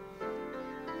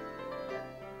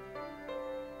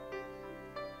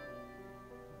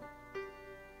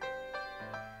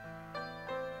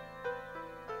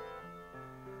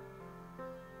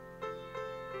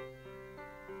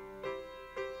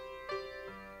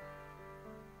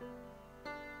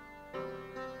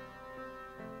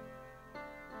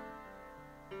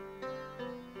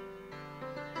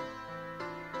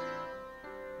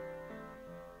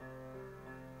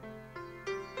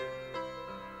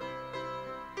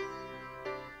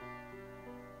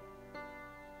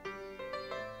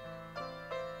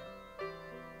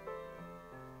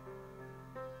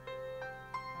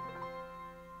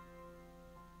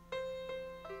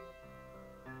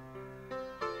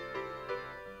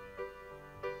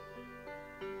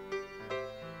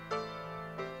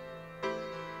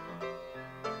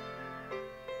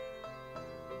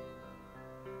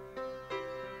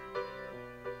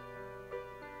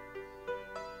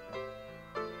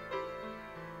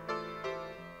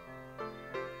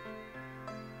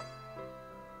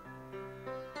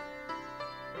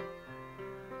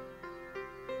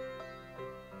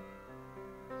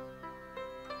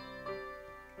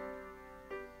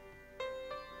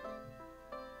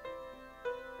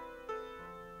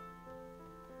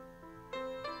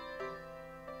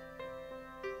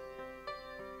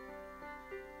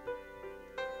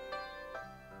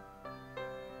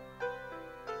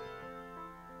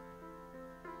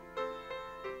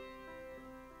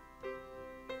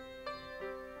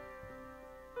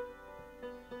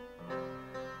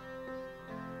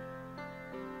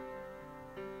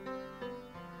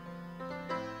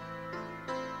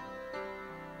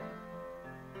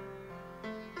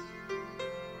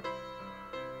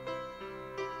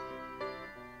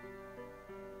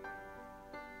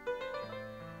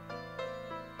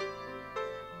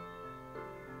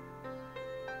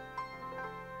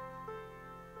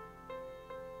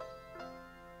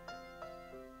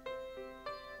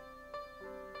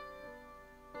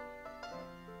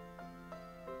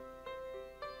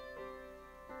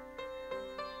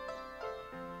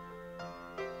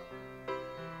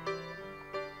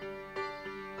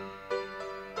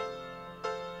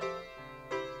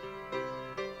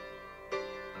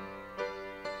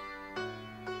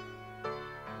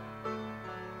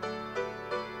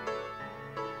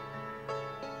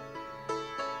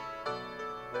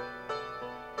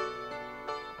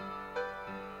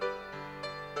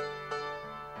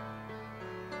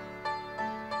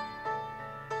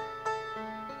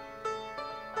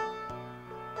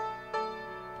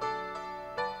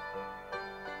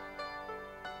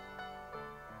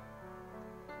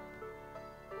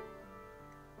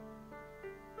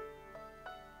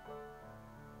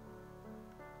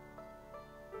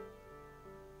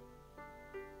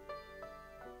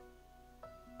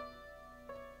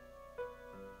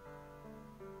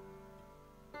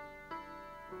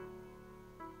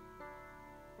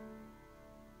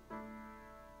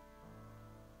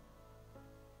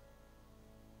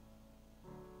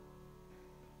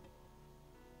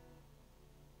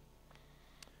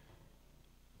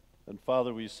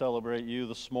 Father, we celebrate you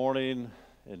this morning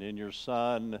and in your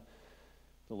Son,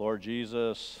 the Lord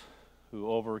Jesus, who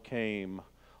overcame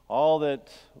all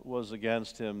that was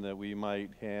against him that we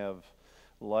might have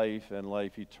life and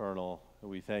life eternal. And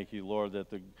we thank you, Lord,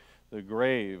 that the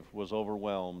grave was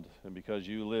overwhelmed. And because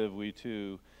you live, we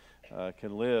too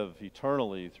can live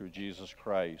eternally through Jesus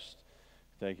Christ.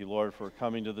 Thank you, Lord, for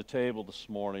coming to the table this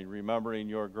morning, remembering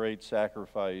your great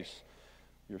sacrifice,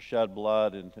 your shed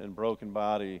blood and broken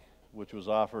body, which was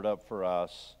offered up for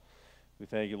us. We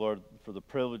thank you, Lord, for the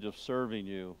privilege of serving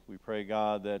you. We pray,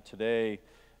 God, that today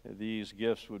these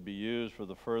gifts would be used for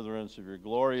the furtherance of your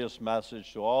glorious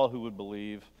message to all who would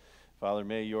believe. Father,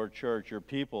 may your church, your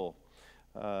people,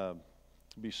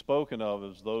 be spoken of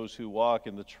as those who walk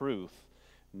in the truth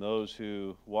and those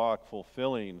who walk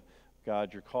fulfilling,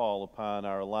 God, your call upon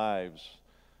our lives,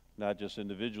 not just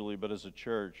individually, but as a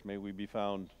church. May we be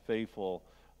found faithful.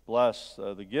 Bless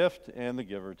the gift and the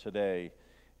giver today.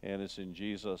 And it's in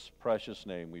Jesus' precious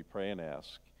name we pray and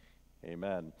ask.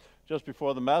 Amen. Just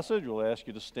before the message, we'll ask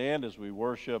you to stand as we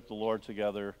worship the Lord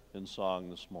together in song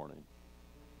this morning.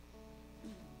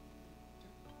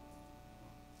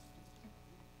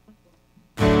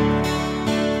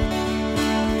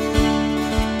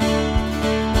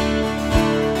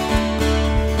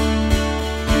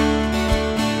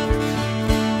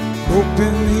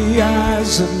 Open the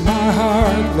eyes of my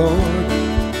heart, Lord.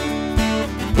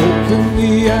 Open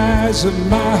the eyes of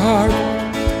my heart.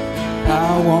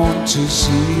 I want to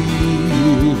see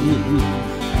you.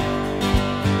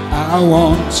 I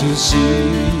want to see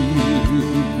you.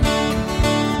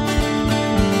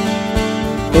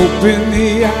 Open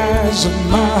the eyes of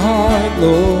my heart,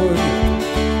 Lord.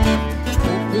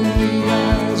 Open the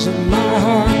eyes of my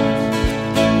heart.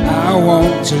 I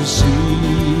want to see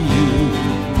you.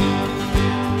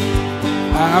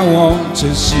 I want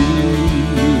to see you.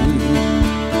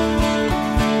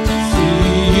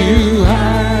 See you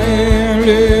high and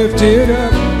lifted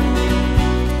up,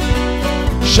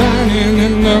 shining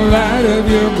in the light of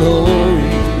your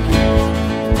glory.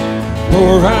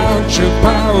 Pour out your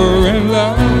power and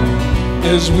love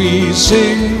as we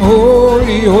sing,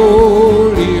 holy,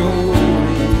 holy, holy.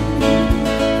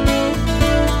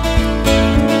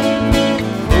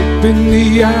 Open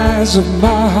the eyes of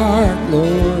my heart,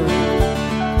 Lord.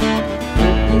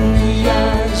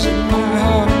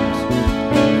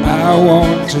 I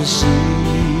want to see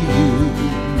you.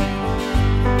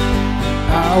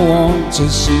 I want to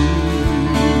see you.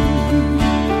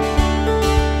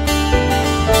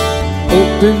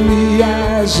 Open the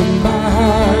eyes of my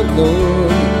heart,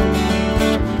 Lord.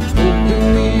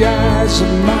 Open the eyes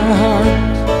of my heart.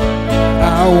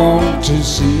 I want to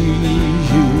see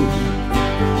you.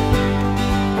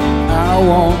 I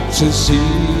want to see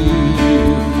you.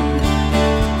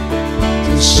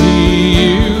 To see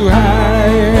you high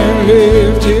and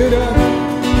lifted up,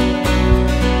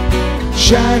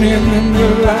 shining in the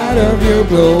light of your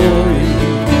glory.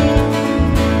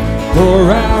 Pour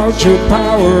out your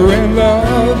power and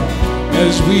love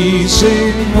as we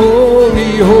sing,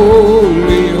 holy,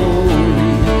 holy,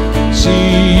 holy.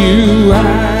 See you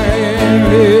high and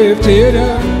lifted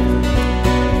up,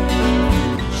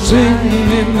 singing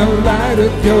in the light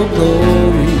of your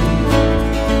glory.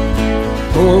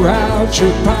 Pour out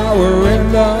your power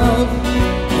and love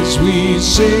as we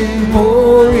sing,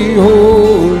 holy,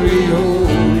 holy,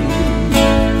 holy.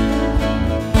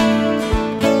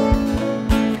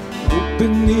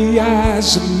 Open the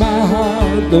eyes of my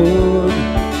heart, Lord.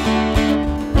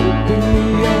 Open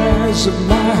the eyes of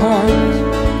my heart.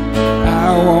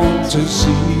 I want to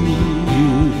see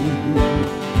you.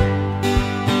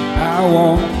 I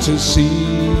want to see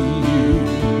you.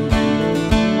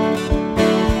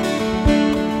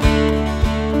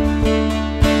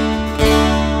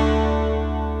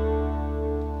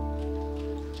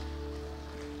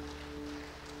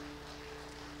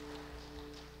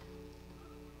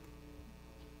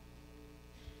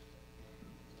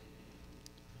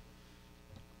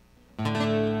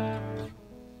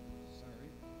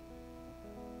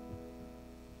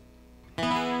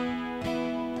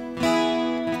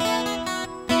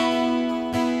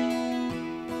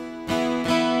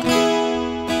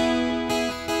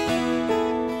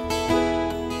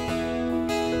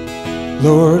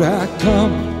 Lord, I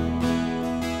come,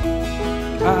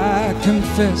 I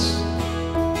confess,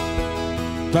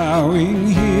 bowing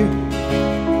here,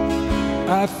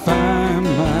 I find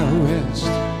my rest.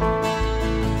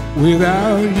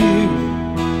 Without you,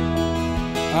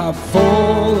 I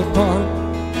fall apart.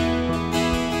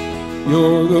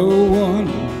 You're the one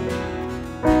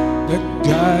that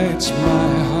guides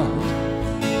my heart.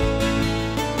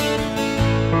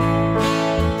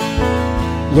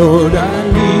 Lord,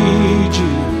 I need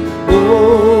you.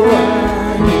 Oh,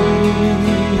 I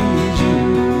need you.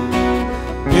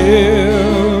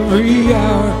 Every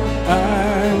hour I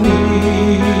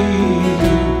need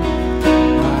you.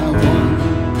 My one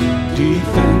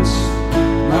defense,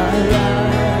 my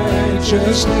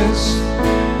righteousness.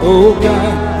 Oh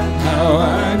God, how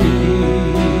I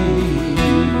need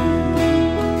you.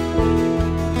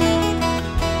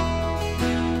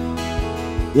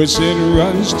 Where sin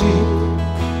runs deep,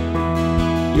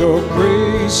 your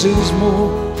grace is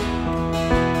more.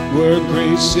 Where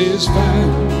grace is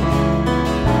found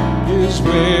is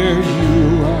where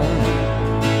you are.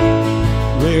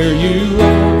 Where you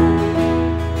are,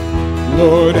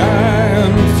 Lord, I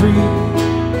am free.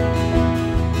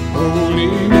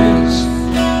 Holiness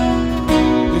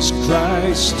is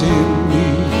Christ in me.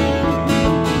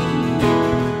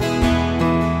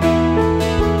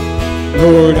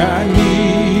 Lord, I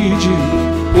need you.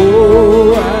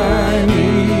 Oh, I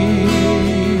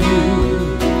need you.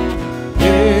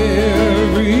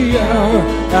 Every hour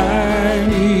I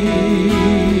need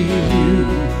you.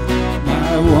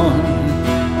 My one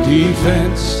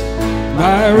defense,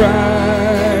 my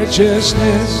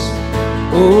righteousness.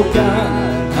 Oh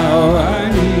God, how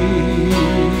I need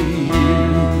you.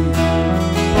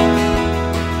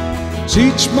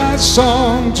 Teach my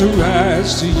song to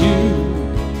rise to you.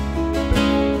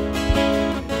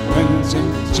 When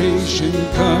temptation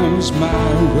comes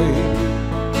my way,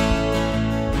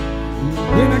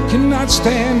 when I cannot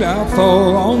stand, I'll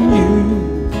fall on you.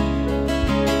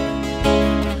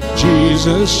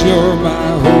 Jesus, you're my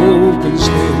hope and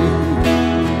stay.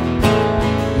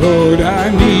 Lord, I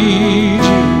need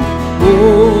you.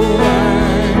 Oh, I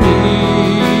need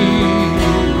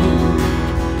you.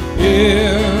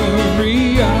 Every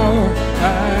hour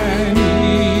I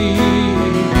need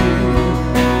you.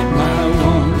 My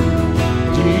one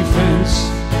defense,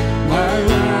 my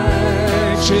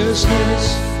righteousness.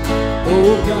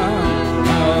 Oh God,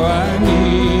 how I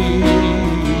need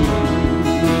you.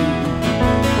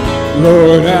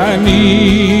 Lord, I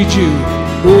need you.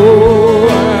 Oh,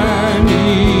 I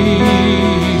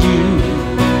need you.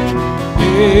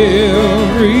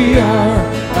 Every hour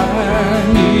I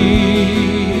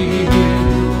need you.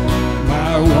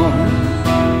 My one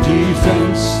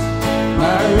defense,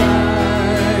 my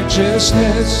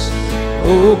righteousness.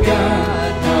 Oh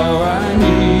God, how I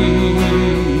need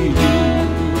you.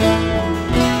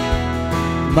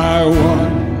 My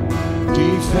one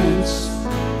defense,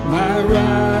 my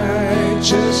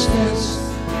righteousness.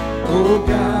 Oh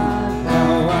God,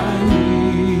 how I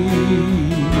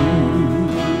need you.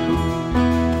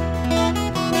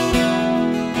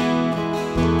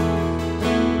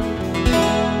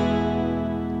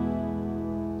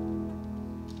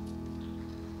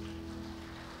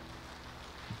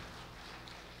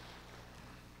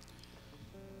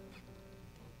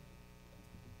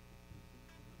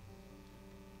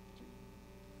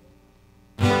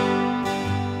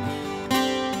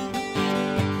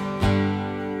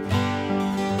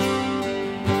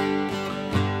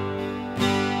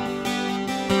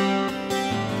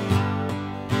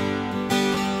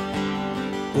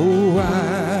 Oh,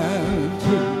 I've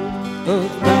heard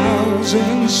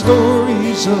 1,000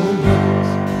 stories of love.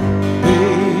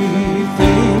 They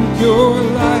think you're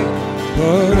light,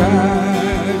 but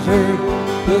I've heard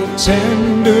the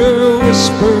tender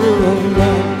whisper of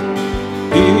love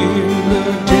in the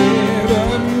dead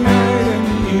of night. And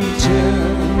you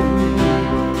tell me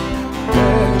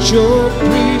that you're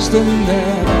pleased and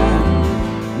that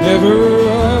I'm never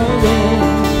alone.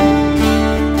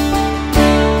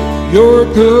 You're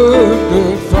good,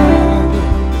 good Father.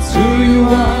 It's who you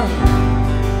are.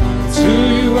 It's who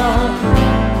you are.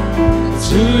 It's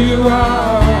who you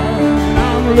are. And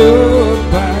I'm loved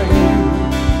by you.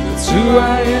 It's who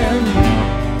I am.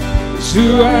 It's who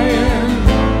I am.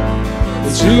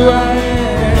 It's who I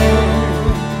am.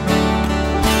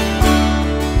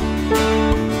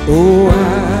 Oh,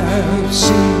 I've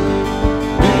seen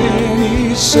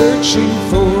many searching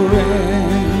for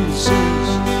answers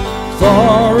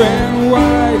far and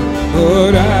wide,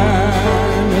 but I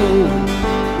know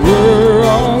we're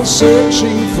all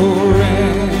searching for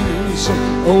answers.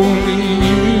 Only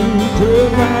you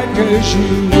provide, 'cause you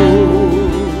know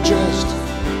just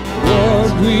what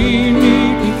we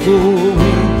need before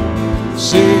we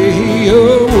say a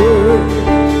word.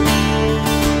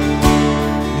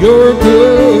 You're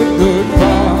good, good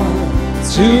Father.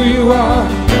 It's who you are.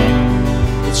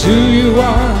 It's who you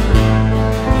are.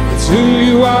 It's who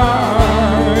you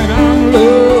are, and I'm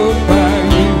loved by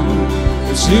you.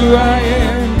 It's who I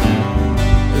am.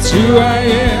 It's who I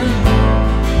am.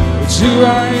 It's who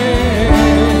I am.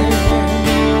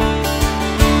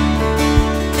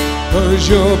 'cause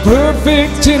you're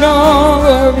perfect in all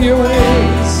of your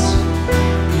ways.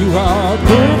 You are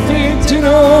perfect in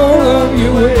all of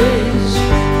your ways.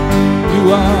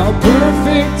 You are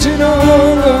perfect in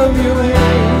all of your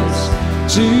ways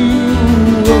to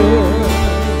us.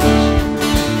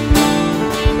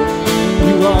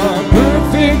 You are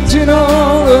perfect in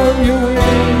all of your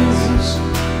ways.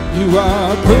 You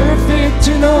are perfect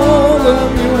in all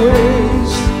of your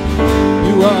ways.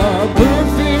 You are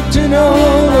perfect in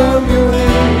all of your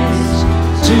ways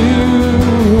to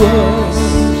us.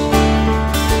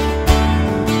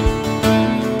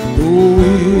 Oh,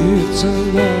 it's a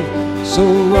love so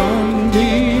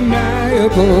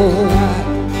undeniable,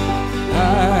 I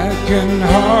can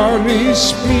hardly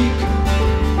speak.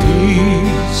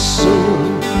 Peace so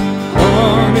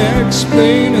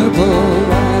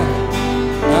unexplainable,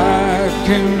 I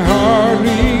can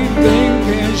hardly think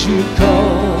as you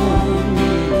call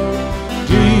me.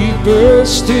 Deeper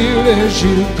still as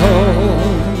you call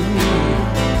me.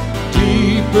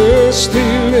 Deeper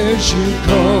still as you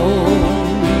call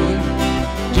me.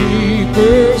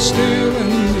 Deeper still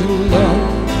into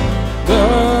love,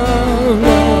 love,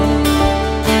 love.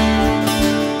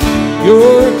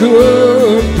 You're a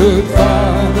good, good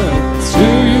Father. It's who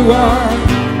you are.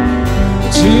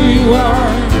 It's who you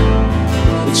are.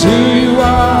 It's who you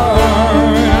are.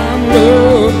 I'm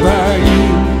loved by you.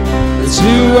 It's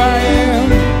who I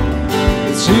am.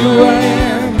 It's who I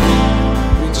am.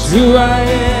 It's who I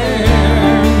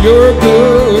am. You're a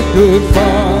good, good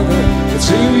Father. It's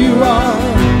who you are.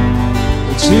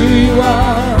 It's who you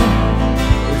are.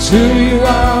 It's who you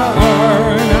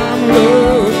are. And I'm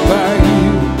loved by you.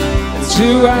 It's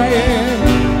who I am.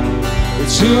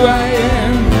 It's who I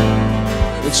am.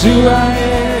 It's who I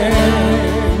am.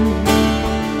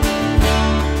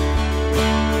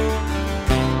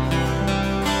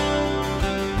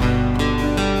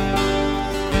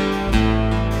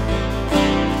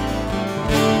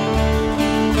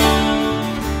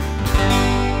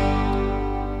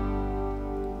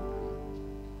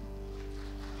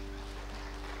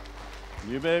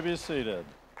 You may be seated.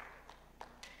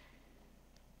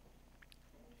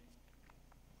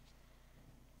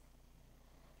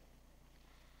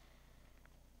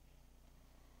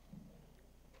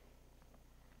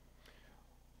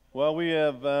 Well, we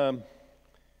have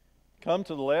come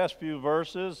to the last few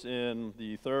verses in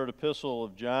the third epistle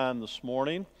of John this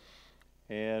morning,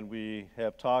 and we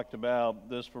have talked about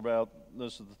this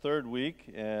this is the third week,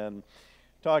 and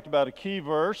talked about a key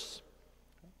verse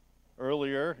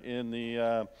earlier in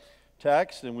the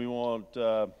text, and we won't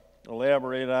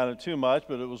elaborate on it too much,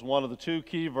 but it was one of the two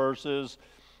key verses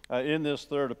in this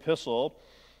third epistle.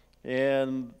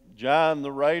 And John,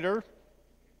 the writer,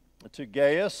 to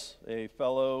Gaius, a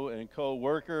fellow and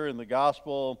co-worker in the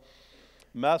gospel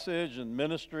message and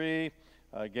ministry.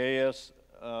 Gaius,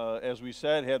 as we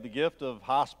said, had the gift of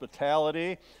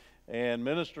hospitality and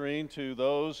ministering to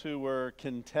those who were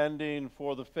contending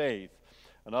for the faith.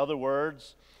 In other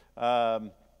words,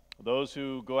 those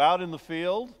who go out in the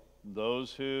field,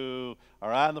 those who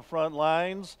are on the front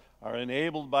lines, are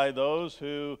enabled by those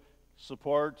who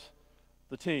support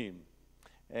the team.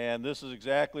 And this is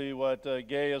exactly what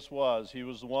Gaius was. He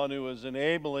was the one who was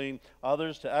enabling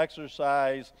others to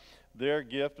exercise their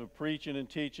gift of preaching and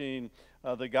teaching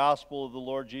the gospel of the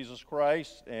Lord Jesus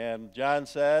Christ. And John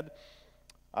said,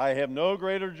 I have no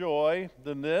greater joy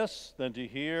than this, than to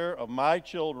hear of my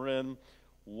children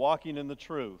walking in the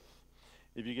truth.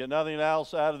 If you get nothing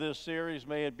else out of this series,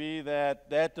 may it be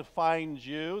that defines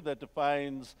you, that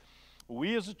defines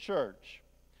we as a church,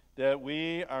 that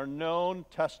we are known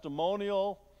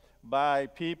testimonial by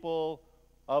people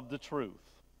of the truth.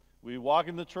 We walk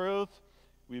in the truth,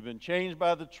 we've been changed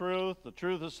by the truth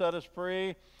has set us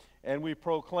free, and we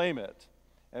proclaim it.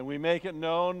 And we make it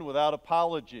known without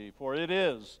apology, for it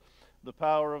is the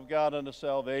power of God unto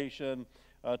salvation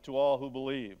to all who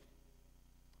believe.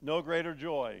 No greater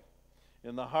joy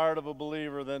in the heart of a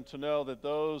believer than to know that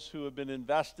those who have been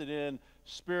invested in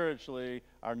spiritually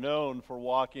are known for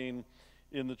walking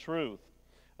in the truth.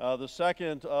 The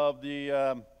second of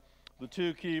the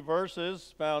two key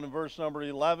verses found in verse number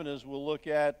 11 is we'll look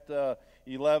at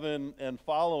 11 and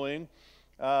following.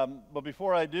 But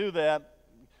before I do that,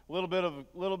 a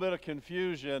little bit of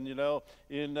confusion. You know,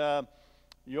 in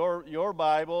your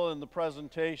Bible and the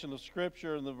presentation of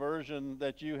Scripture and the version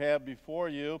that you have before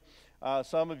you,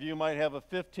 some of you might have a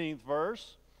 15th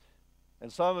verse,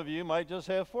 and some of you might just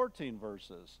have 14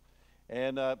 verses.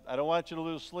 And I don't want you to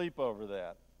lose sleep over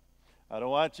that. I don't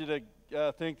want you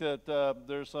to think that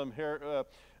there's some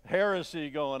heresy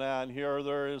going on here.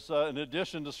 There is an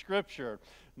addition to Scripture.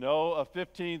 No, a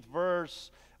 15th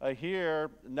verse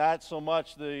here, not so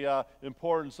much the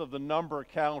importance of the number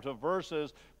count of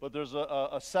verses, but there's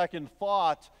a second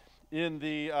thought in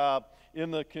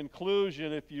the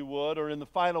conclusion, if you would, or in the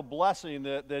final blessing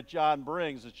that John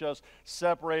brings. It's just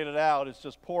separated out. It's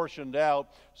just portioned out,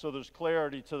 so there's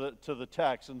clarity to the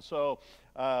text. And so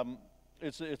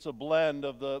it's a blend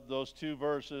of those two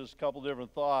verses, a couple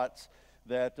different thoughts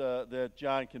that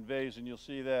John conveys, and you'll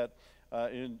see that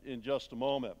in just a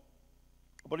moment.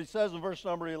 But he says in verse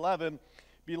number 11,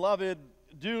 "Beloved,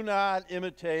 do not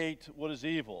imitate what is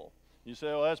evil." You say,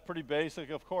 well, that's pretty basic.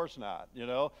 Of course not.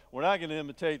 We're not going to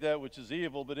imitate that which is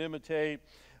evil, but imitate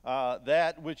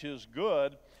that which is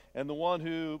good. And the one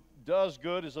who does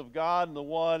good is of God, and the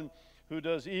one who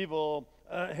does evil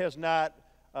has not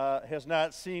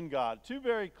seen God. Two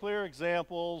very clear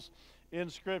examples in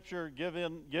Scripture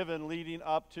given leading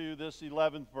up to this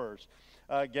 11th verse.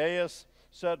 Gaius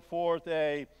set forth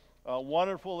a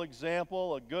wonderful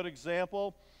example, a good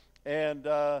example, and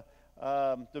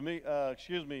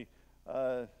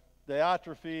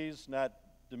Diotrephes, not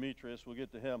Demetrius, we'll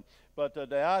get to him, but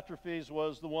Diotrephes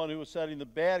was the one who was setting the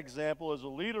bad example as a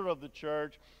leader of the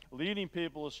church, leading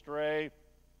people astray,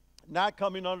 not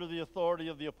coming under the authority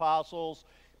of the apostles,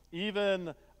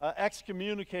 even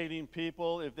excommunicating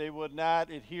people if they would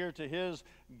not adhere to his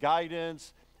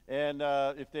guidance. And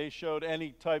if they showed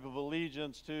any type of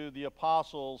allegiance to the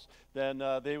apostles, then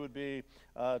they would be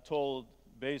told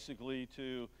basically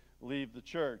to leave the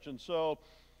church. And so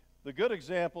the good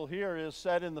example here is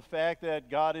set in the fact that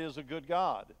God is a good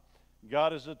God.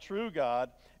 God is a true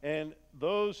God, and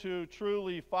those who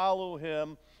truly follow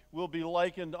him will be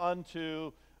likened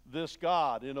unto this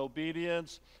God in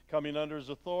obedience, coming under his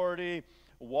authority,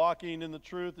 walking in the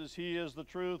truth as he is the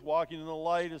truth, walking in the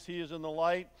light as he is in the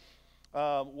light.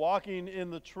 Walking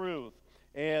in the truth,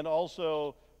 and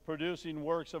also producing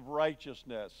works of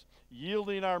righteousness,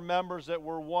 yielding our members that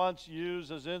were once used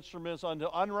as instruments unto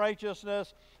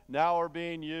unrighteousness, now are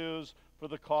being used for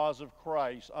the cause of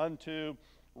Christ, unto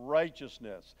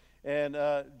righteousness. And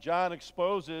John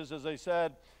exposes, as I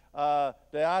said,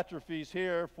 Diotrephes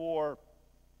here for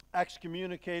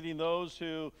excommunicating those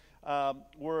who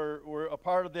were a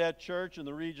part of that church in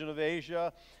the region of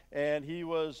Asia, and he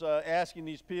was asking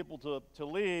these people to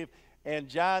leave, and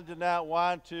John did not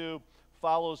want to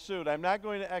follow suit. I'm not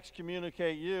going to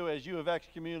excommunicate you as you have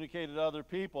excommunicated other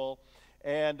people,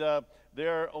 and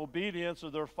their obedience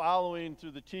or their following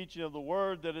through the teaching of the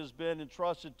word that has been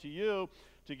entrusted to you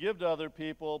to give to other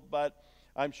people, but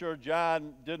I'm sure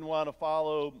John didn't want to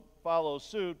follow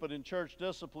suit, but in church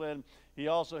discipline, he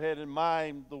also had in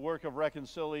mind the work of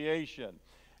reconciliation.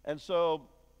 And so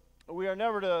we are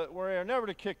never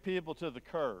to kick people to the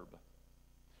curb.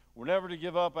 We're never to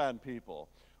give up on people.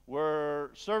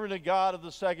 We're serving a God of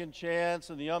the second chance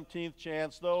and the umpteenth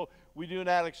chance, though we do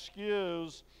not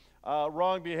excuse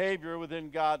wrong behavior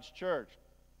within God's church.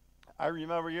 I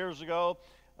remember years ago,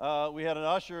 we had an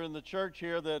usher in the church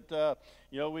here that,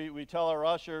 we tell our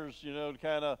ushers, to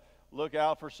kind of look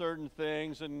out for certain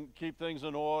things and keep things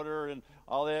in order and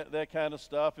all that kind of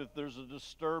stuff. If there's a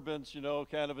disturbance,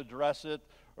 kind of address it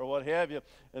or what have you.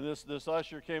 And this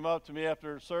usher came up to me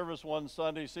after service one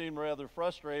Sunday, seemed rather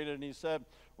frustrated, and he said,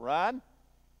 "Ron?"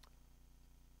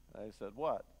 I said,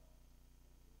 "What?"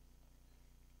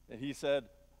 And he said,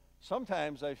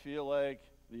 "Sometimes I feel like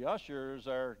the ushers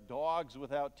are dogs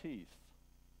without teeth."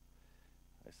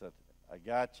 I said, "I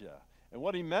gotcha." And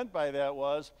what he meant by that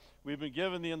was, we've been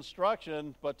given the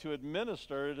instruction, but to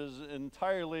administer it is an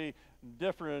entirely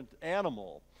different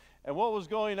animal. And what was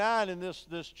going on in this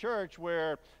church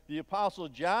where the Apostle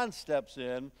John steps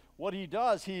in, what he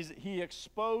does, he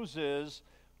exposes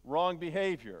wrong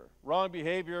behavior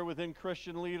within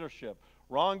Christian leadership,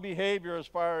 wrong behavior as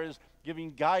far as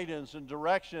giving guidance and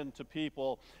direction to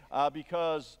people,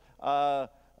 because the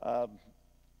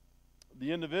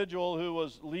individual who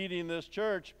was leading this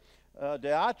church,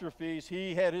 Diotrephes,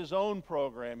 he had his own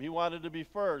program. He wanted to be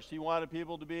first. He wanted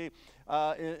people to be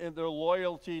in their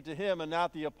loyalty to him and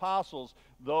not the apostles.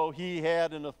 Though he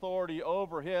had an authority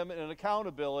over him and an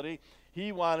accountability,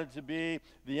 he wanted to be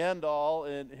the end all,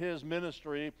 and his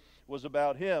ministry was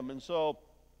about him. And so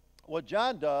what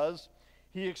John does,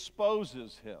 he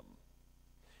exposes him.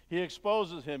 He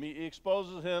exposes him. He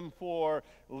exposes him for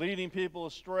leading people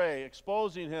astray,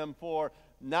 exposing him for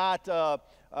not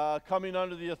coming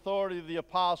under the authority of the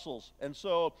apostles. And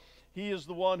so he is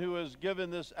the one who has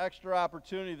given this extra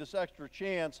opportunity, this extra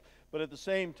chance, but at the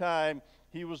same time,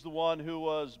 he was the one who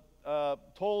was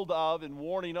told of and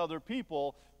warning other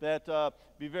people that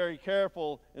be very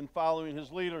careful in following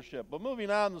his leadership. But moving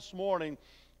on this morning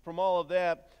from all of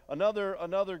that,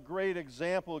 another great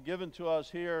example given to us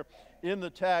here in the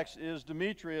text is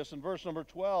Demetrius. In verse number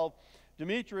 12,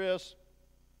 Demetrius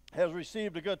has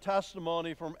received a good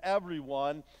testimony from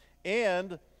everyone,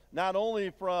 and not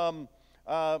only from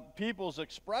people's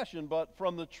expression, but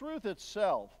from the truth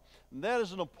itself. And that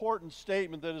is an important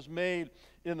statement that is made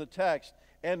in the text.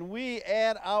 And we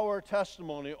add our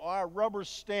testimony, our rubber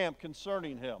stamp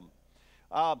concerning him.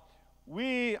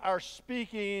 We are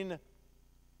speaking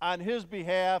on his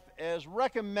behalf as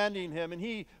recommending him. And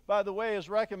he, by the way, has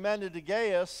recommended to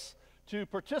Gaius to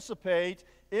participate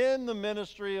in the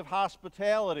ministry of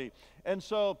hospitality. And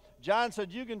so John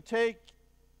said, you can take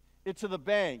it to the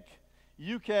bank.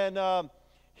 You can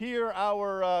hear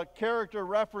our character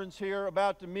reference here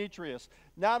about Demetrius.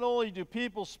 Not only do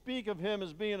people speak of him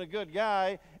as being a good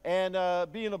guy and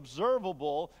being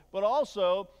observable, but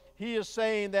also he is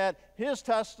saying that his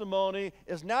testimony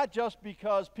is not just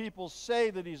because people say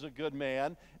that he's a good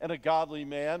man and a godly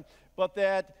man, but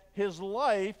that his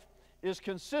life is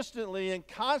consistently and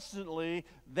constantly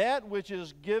that which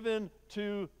is given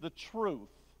to the truth.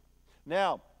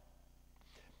 Now,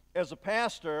 as a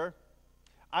pastor,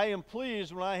 I am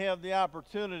pleased when I have the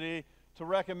opportunity to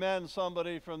recommend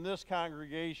somebody from this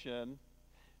congregation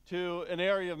to an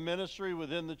area of ministry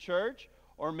within the church,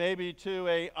 or maybe to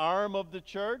an arm of the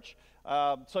church,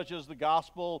 such as the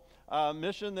gospel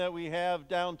mission that we have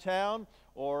downtown,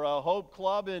 or Hope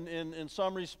Club in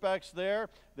some respects there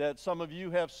that some of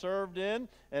you have served in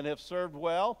and have served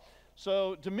well.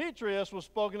 So Demetrius was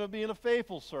spoken of being a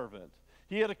faithful servant.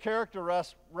 He had a character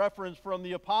reference from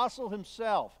the apostle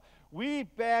himself. We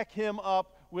back him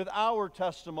up with our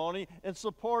testimony in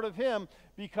support of him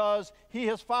because he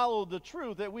has followed the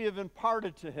truth that we have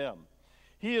imparted to him.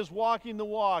 He is walking the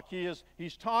walk,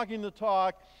 he's talking the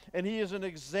talk, and he is an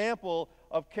example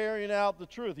of carrying out the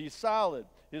truth. He's solid.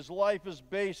 His life is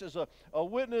based as a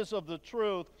witness of the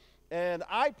truth, and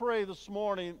I pray this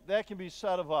morning that can be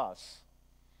said of us.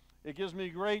 It gives me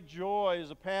great joy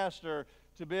as a pastor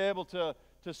to be able to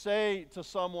say to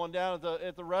someone down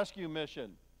at the rescue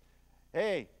mission,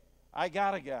 hey, I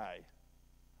got a guy.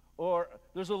 Or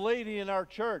there's a lady in our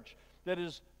church that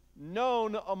is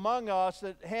known among us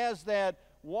that has that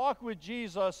walk with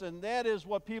Jesus, and that is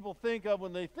what people think of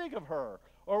when they think of her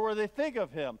or where they think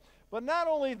of him. But not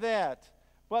only that,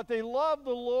 but they love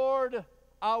the Lord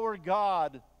our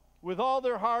God with all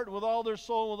their heart, with all their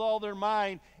soul, with all their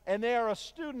mind, and they are a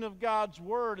student of God's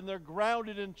word, and they're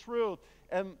grounded in truth.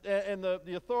 And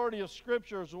the authority of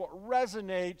Scripture is what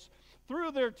resonates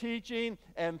through their teaching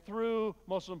and through,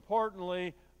 most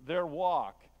importantly, their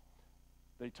walk.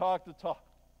 They talk the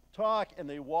talk and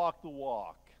they walk the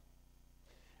walk.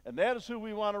 And that is who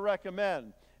we want to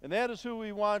recommend. And that is who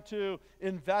we want to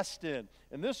invest in.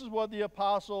 And this is what the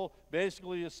apostle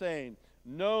basically is saying.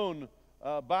 Known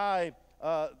by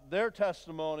their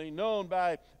testimony, known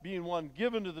by being one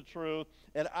given to the truth,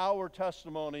 and our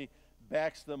testimony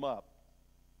backs them up.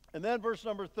 And then verse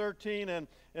number 13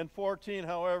 and 14,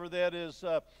 however, that is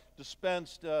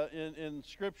dispensed in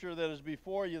Scripture that is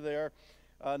before you there.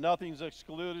 Nothing's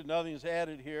excluded, nothing's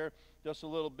added here, just a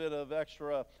little bit of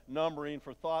extra numbering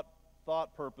for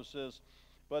thought purposes.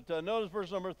 But notice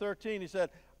verse number 13, he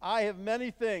said, I have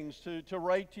many things to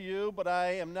write to you, but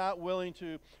I am not willing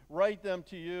to write them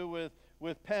to you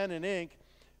with pen and ink,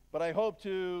 but I hope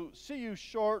to see you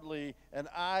shortly, and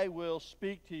I will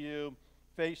speak to you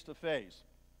face to face.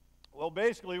 Well,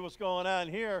 basically what's going on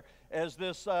here as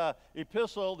this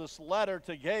epistle, this letter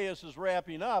to Gaius is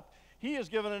wrapping up, he has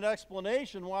given an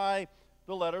explanation why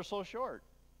the letter is so short.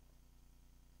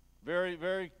 Very,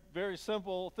 very, very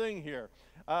simple thing here.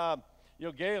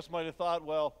 Gaius might have thought,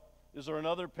 well, is there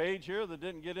another page here that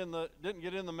didn't get in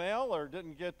the mail or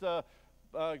didn't get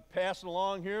passed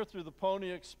along here through the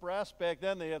Pony Express? Back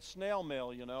then they had snail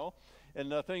mail,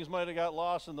 and things might have got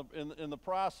lost in the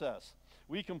process.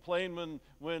 We complain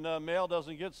when mail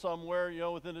doesn't get somewhere,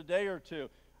 within a day or two.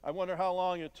 I wonder how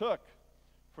long it took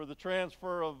for the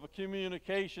transfer of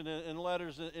communication and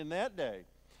letters in that day.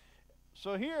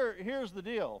 So here's the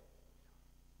deal.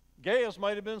 Gaius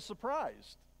might have been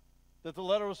surprised that the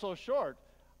letter was so short.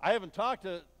 I haven't talked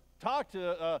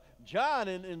to John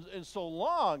in so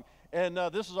long, and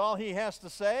this is all he has to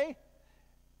say.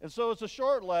 And so it's a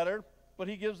short letter, but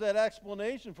he gives that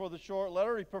explanation for the short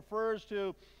letter. He prefers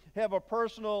to have a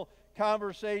personal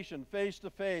conversation,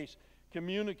 face-to-face,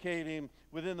 communicating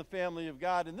within the family of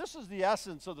God. And this is the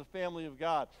essence of the family of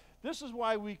God. This is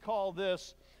why we call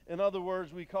this, in other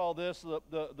words, we call this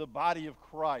the body of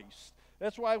Christ.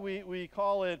 That's why we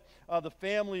call it the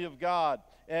family of God.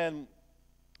 And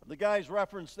the guys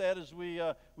referenced that as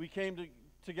we came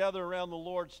together around the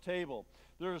Lord's table.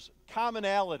 There's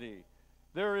commonality.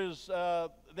 There is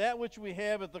that which we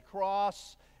have at the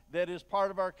cross that is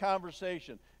part of our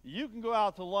conversation. You can go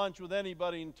out to lunch with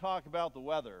anybody and talk about the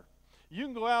weather. You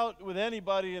can go out with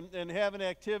anybody and have an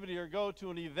activity or go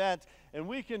to an event, and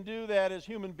we can do that as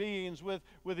human beings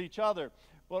with each other.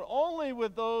 But only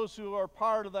with those who are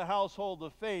part of the household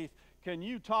of faith can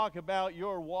you talk about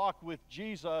your walk with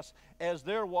Jesus as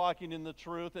they're walking in the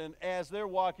truth and as they're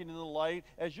walking in the light,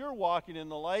 as you're walking in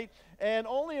the light. And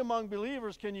only among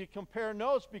believers can you compare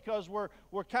notes, because we're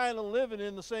kind of living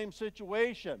in the same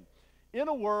situation. In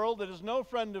a world that is no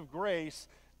friend of grace,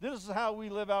 this is how we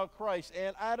live out Christ.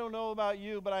 And I don't know about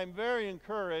you, but I'm very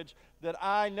encouraged that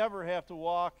I never have to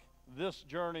walk this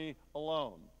journey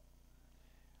alone.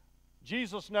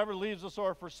 Jesus never leaves us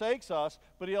or forsakes us,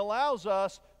 but he allows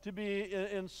us to be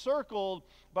encircled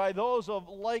by those of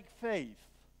like faith,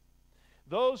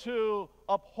 those who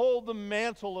uphold the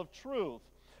mantle of truth.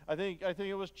 I think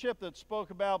it was Chip that spoke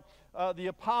about the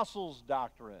apostles'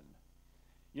 doctrine.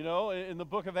 You know, in the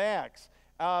book of Acts,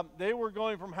 they were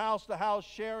going from house to house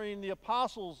sharing the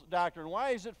apostles' doctrine.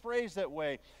 Why is it phrased that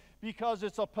way? Because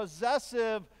it's a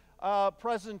possessive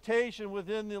presentation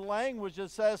within the language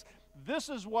that says, this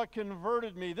is what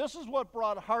converted me. This is what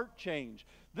brought heart change.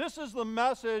 This is the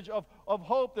message of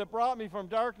hope that brought me from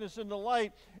darkness into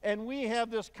light, and we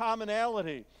have this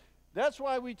commonality. That's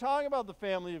why we talk about the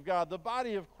family of God, the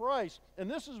body of Christ, and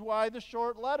this is why the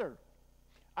short letter.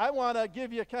 I want to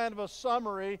give you kind of a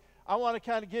summary. I want to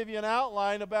kind of give you an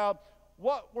outline about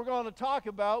what we're going to talk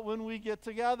about when we get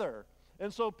together.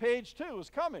 And so page 2 is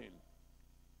coming,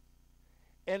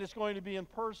 and it's going to be in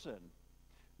person.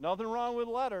 Nothing wrong with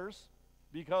letters,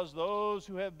 because those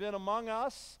who have been among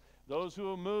us, those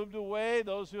who have moved away,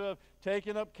 those who have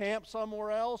taken up camp somewhere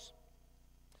else,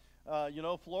 you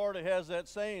know, Florida has that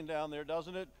saying down there,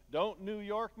 doesn't it? Don't New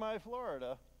York my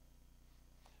Florida.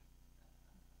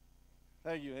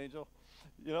 Thank you, Angel.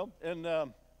 You know,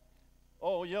 and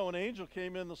when Angel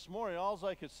came in this morning, all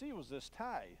I could see was this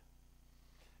tie.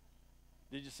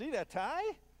 Did you see that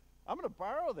tie? I'm going to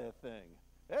borrow that thing.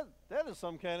 That is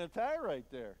some kind of tie right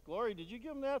there. Glory, did you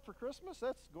give him that for Christmas?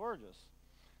 That's gorgeous.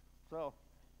 So,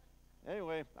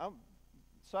 anyway,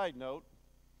 side note,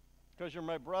 because you're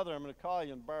my brother, I'm going to call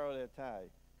you and borrow that tie.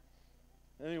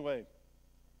 Anyway,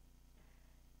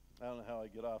 I don't know how I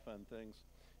get off on things.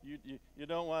 You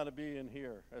don't want to be in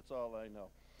here. That's all I know.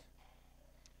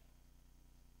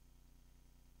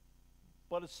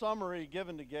 But a summary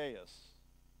given to Gaius.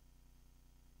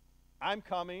 I'm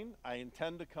coming. I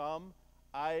intend to come.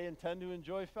 I intend to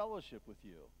enjoy fellowship with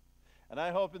you. And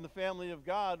I hope in the family of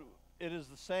God it is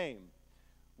the same.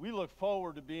 We look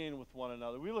forward to being with one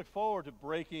another. We look forward to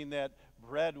breaking that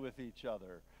bread with each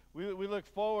other. We look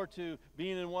forward to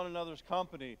being in one another's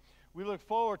company. We look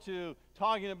forward to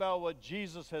talking about what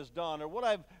Jesus has done or what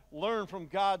I've learned from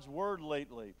God's Word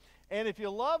lately. And if you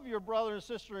love your brother and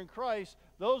sister in Christ,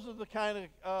 those are the kind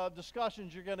of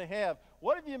discussions you're going to have.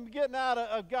 What have you been getting out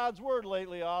of God's Word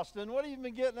lately, Austin? What have you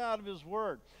been getting out of His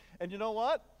Word? And you know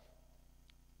what?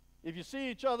 If you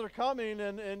see each other coming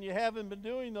and you haven't been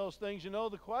doing those things, you know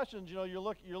the questions. You know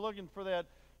you're looking for that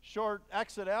short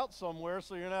exit out somewhere,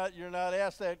 so you're not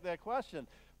asked that question.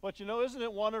 But you know, isn't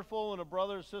it wonderful when a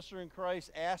brother or sister in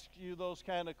Christ asks you those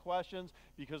kind of questions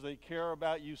because they care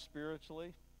about you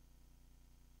spiritually?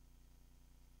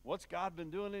 What's God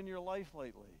been doing in your life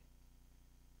lately?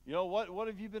 You know, what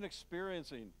have you been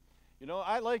experiencing? You know,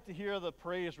 I like to hear the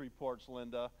praise reports,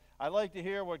 Linda. I like to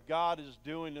hear what God is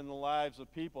doing in the lives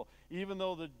of people, even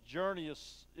though the journey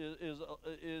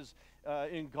is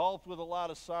engulfed with a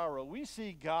lot of sorrow. We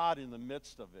see God in the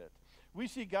midst of it. We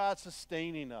see God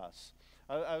sustaining us.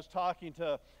 I was talking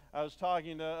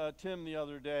to Tim the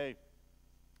other day.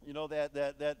 You know,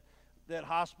 that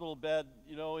hospital bed,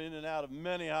 you know, in and out of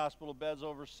many hospital beds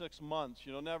over 6 months.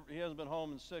 You know, he hasn't been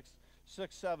home in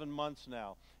 7 months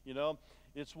now. You know,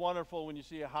 it's wonderful when you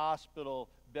see a hospital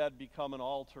bed become an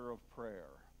altar of prayer,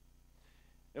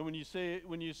 and when you see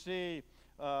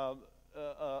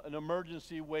an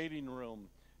emergency waiting room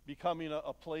becoming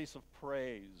a place of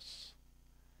praise.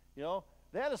 You know,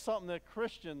 that is something that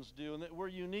Christians do, and that we're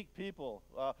unique people.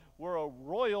 We're a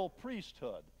royal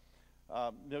priesthood.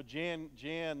 You know,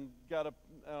 Jan got I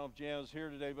don't know if Jan was here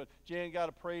today, but Jan got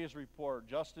a praise report.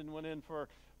 Justin went in for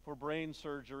brain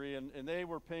surgery, and they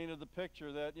were painted the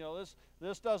picture that, you know,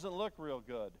 this doesn't look real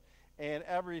good. And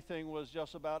everything was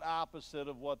just about opposite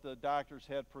of what the doctors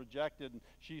had projected. And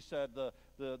she said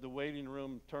the waiting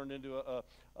room turned into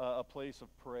a place of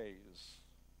praise.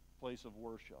 place of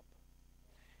worship.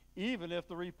 Even if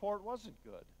the report wasn't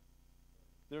good,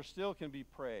 there still can be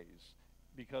praise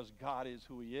because God is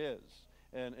who he is.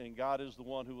 And God is the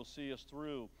one who will see us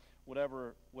through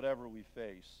whatever we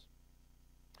face.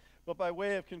 But by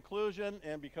way of conclusion,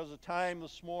 and because of time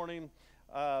this morning,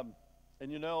 and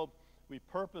you know, we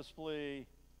purposefully,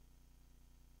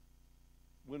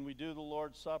 when we do the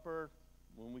Lord's Supper,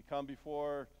 when we come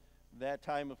before that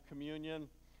time of communion,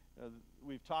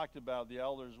 we've talked about, the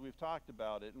elders, we've talked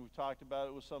about it, and we've talked about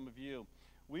it with some of you.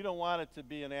 We don't want it to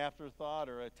be an afterthought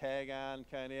or a tag-on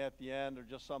kind of at the end, or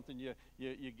just something you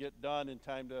get done in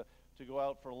time to go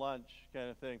out for lunch kind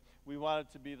of thing. We want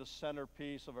it to be the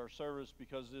centerpiece of our service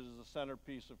because it is the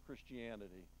centerpiece of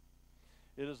Christianity.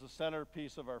 It is the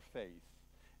centerpiece of our faith.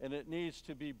 And it needs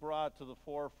to be brought to the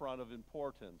forefront of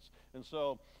importance. And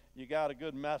so you got a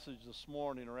good message this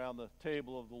morning around the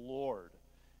table of the Lord.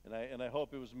 And I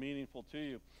hope it was meaningful to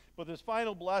you. But this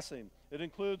final blessing, it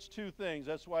includes two things.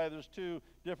 That's why there's two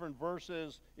different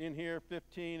verses in here.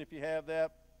 15, if you have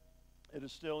that. It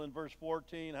is still in verse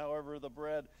 14. However, the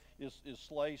bread is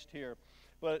sliced here.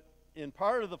 But in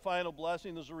part of the final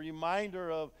blessing, there's a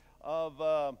reminder of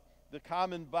the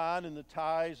common bond and the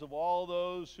ties of all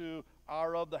those who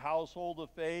are of the household of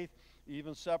faith,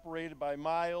 even separated by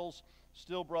miles,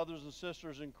 still brothers and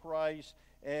sisters in Christ,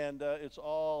 and it's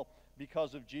all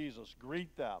because of Jesus.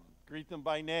 Greet them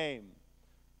by name,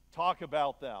 talk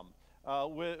about them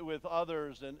with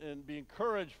others, and be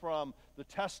encouraged from the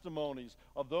testimonies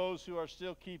of those who are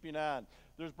still keeping on.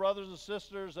 There's brothers and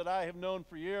sisters that I have known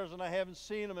for years, and I haven't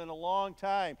seen them in a long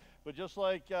time, but just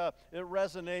like it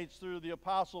resonates through the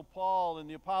Apostle Paul and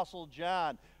the Apostle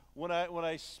John, when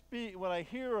I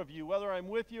hear of you, whether I'm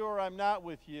with you or I'm not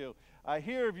with you, I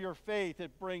hear of your faith.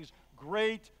 It brings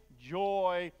great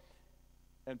joy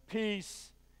and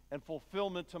peace and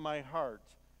fulfillment to my heart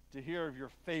to hear of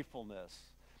your faithfulness.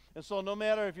 And so no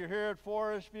matter if you're here at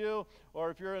Forestview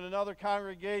or if you're in another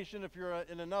congregation, if you're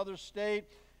in another state,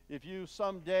 if you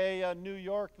someday New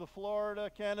York to Florida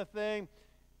kind of thing,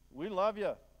 we love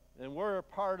you. And we're a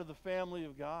part of the family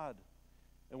of God.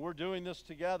 And we're doing this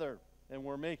together. And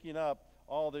we're making up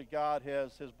all that God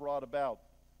has brought about.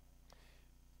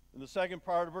 In the second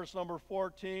part of verse number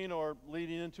 14, or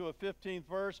leading into a 15th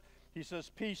verse, he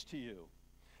says, peace to you.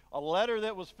 A letter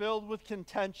that was filled with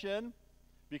contention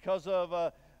because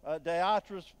of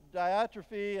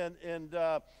diatrophy and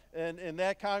in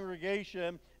that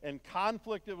congregation and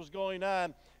conflict that was going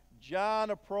on.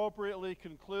 John appropriately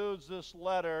concludes this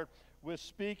letter with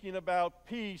speaking about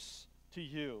peace to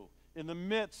you in the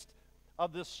midst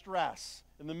of this stress,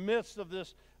 in the midst of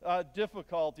this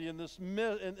difficulty, in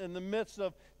the midst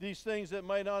of these things that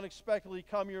might unexpectedly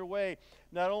come your way.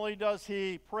 Not only does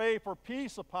he pray for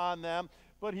peace upon them,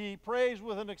 but he prays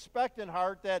with an expectant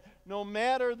heart that no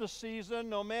matter the season,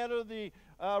 no matter the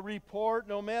report,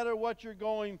 no matter what you're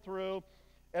going through,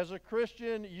 as a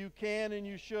Christian, you can and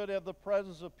you should have the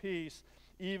presence of peace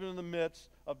even in the midst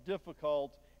of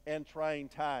difficult and trying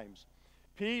times.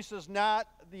 Peace is not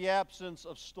the absence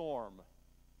of storm.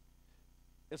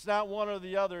 It's not one or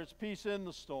the other. It's peace in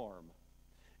the storm.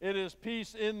 It is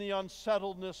peace in the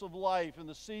unsettledness of life and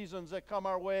the seasons that come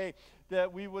our way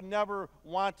that we would never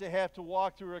want to have to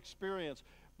walk through or experience.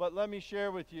 But let me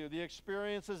share with you, the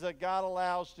experiences that God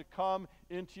allows to come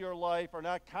into your life are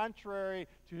not contrary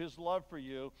to his love for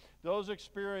you. Those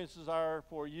experiences are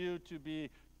for you to be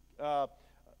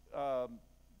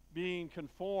being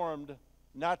conformed,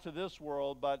 not to this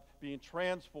world, but being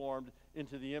transformed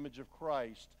into the image of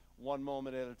Christ one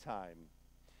moment at a time.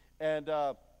 And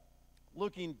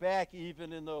looking back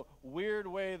even in the weird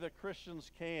way that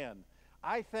Christians can,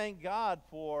 I thank God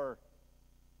for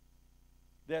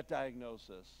that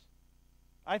diagnosis.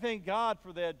 I thank God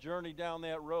for that journey down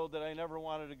that road that I never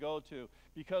wanted to go to,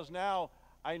 because now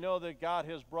I know that God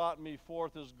has brought me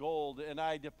forth as gold, and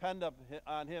I depend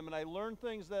on him, and I learn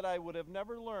things that I would have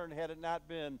never learned had it not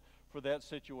been for that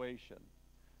situation.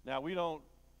 Now, we don't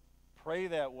pray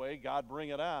that way, God bring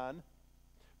it on,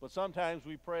 but sometimes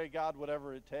we pray, God,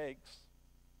 whatever it takes,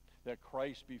 that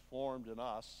Christ be formed in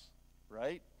us,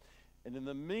 right? And in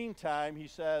the meantime, he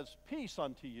says, peace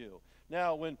unto you.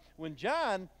 Now, when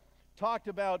John talked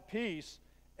about peace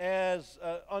as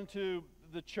unto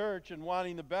the church and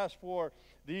wanting the best for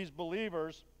these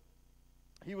believers,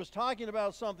 he was talking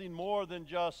about something more than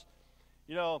just,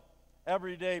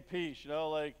 everyday peace,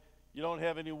 like you don't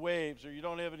have any waves, or you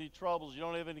don't have any troubles, you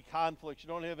don't have any conflicts, you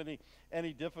don't have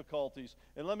any difficulties.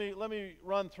 And let me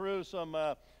run through some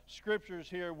scriptures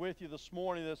here with you this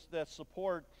morning that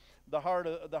support the heart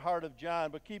of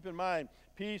John. But keep in mind,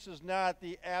 peace is not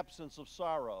the absence of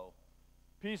sorrow.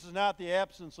 Peace is not the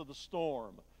absence of the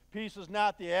storm. Peace is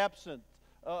not the absence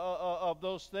of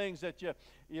those things that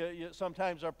you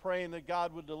sometimes are praying that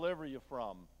God would deliver you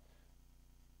from.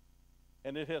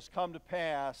 And it has come to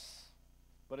pass,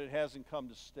 but it hasn't come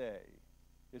to stay.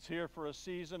 It's here for a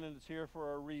season, and it's here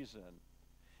for a reason.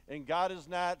 And God is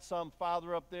not some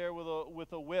father up there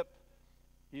with a whip.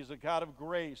 He's a God of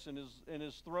grace, and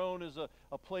his throne is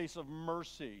a place of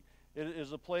mercy. It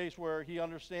is a place where he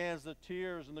understands the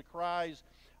tears and the cries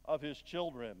of his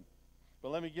children. But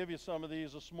let me give you some of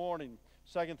these this morning.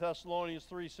 2 Thessalonians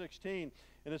 3:16,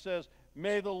 and it says,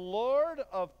 "May the Lord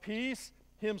of peace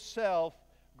himself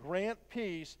grant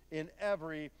peace in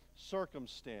every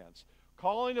circumstance."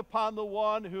 Calling upon the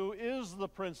one who is the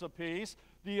Prince of Peace,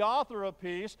 the author of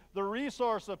peace, the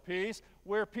resource of peace,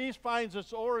 where peace finds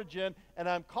its origin, and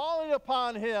I'm calling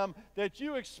upon him that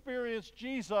you experience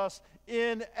Jesus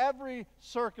in every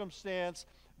circumstance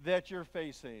that you're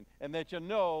facing, and that you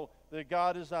know that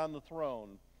God is on the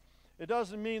throne. It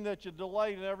doesn't mean that you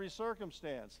delight in every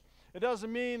circumstance. It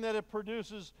doesn't mean that it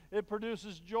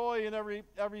produces joy in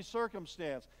every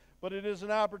circumstance, but it is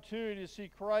an opportunity to see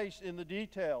Christ in the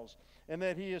details, and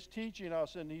that he is teaching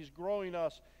us and he's growing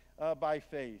us by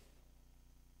faith.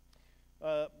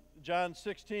 John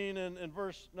 16 and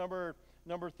verse number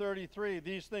 33,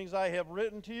 "These things I have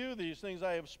written to you, these things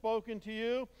I have spoken to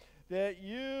you,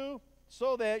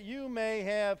 so that you may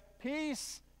have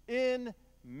peace in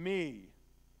me."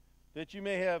 That you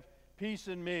may have peace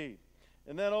in me.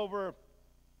 And then in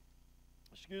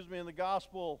the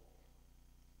gospel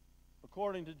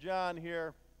according to John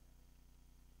here.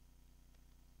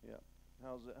 Yeah.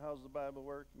 How's the Bible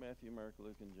work? Matthew, Mark,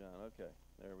 Luke, and John. Okay,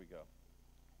 there we go.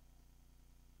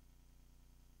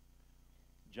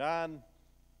 John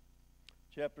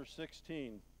chapter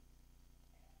 16.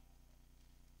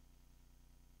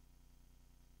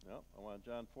 No, I want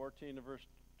John 14 to verse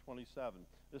 27.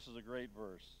 This is a great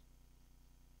verse.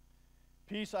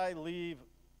 "Peace I leave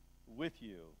with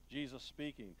you," Jesus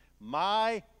speaking.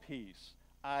 "My peace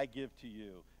I give to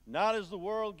you. Not as the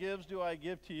world gives do I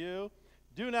give to you.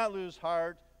 Do not lose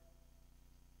heart.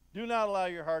 Do not allow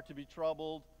your heart to be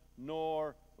troubled,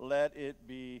 nor let it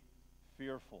be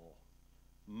fearful.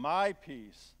 My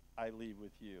peace I leave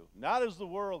with you, not as the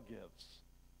world gives."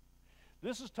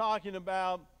 This is talking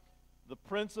about the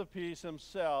Prince of Peace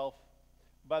himself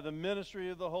by the ministry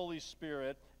of the Holy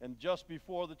Spirit. And just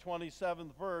before the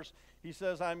 27th verse, he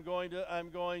says, I'm going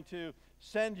to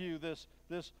send you this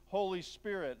Holy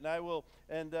Spirit,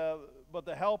 but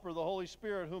the Helper, the Holy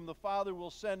Spirit, whom the Father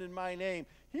will send in my name,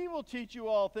 he will teach you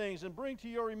all things and bring to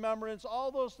your remembrance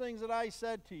all those things that I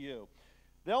said to you.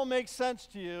 They'll make sense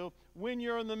to you when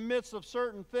you're in the midst of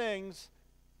certain things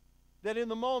that in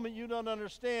the moment you don't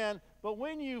understand, but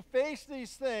when you face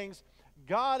these things,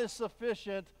 God is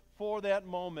sufficient for that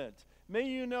moment. May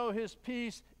you know his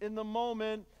peace in the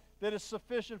moment that is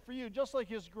sufficient for you, just like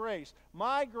his grace.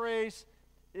 My grace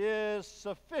is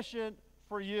sufficient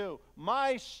for you.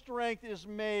 My strength is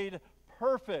made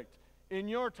perfect in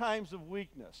your times of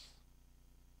weakness.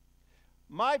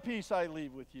 My peace I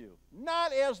leave with you,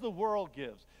 not as the world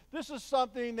gives. This is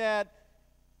something that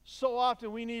so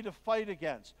often we need to fight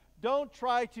against. Don't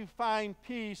try to find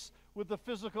peace with the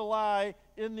physical eye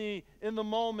in the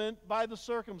moment by the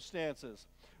circumstances.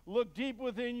 Look deep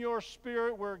within your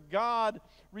spirit where God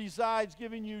resides,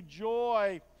 giving you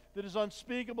joy that is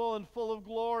unspeakable and full of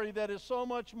glory, that is so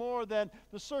much more than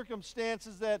the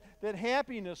circumstances that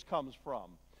happiness comes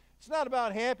from. It's not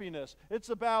about happiness. It's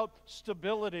about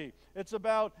stability. It's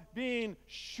about being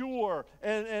sure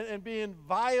and being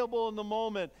viable in the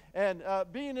moment, and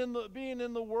being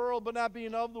in the world but not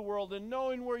being of the world, and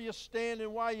knowing where you stand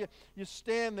and why you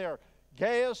stand there.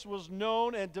 Gaius was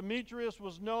known and Demetrius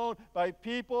was known by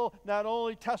people, not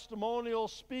only testimonial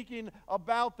speaking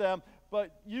about them,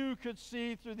 but you could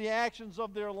see through the actions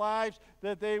of their lives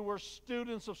that they were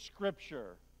students of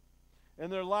Scripture.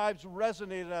 And their lives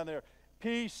resonated on there.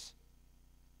 Peace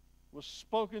was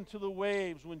spoken to the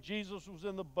waves when Jesus was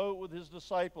in the boat with his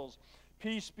disciples.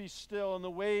 Peace be still, and the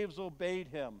waves obeyed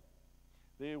him.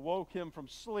 They awoke him from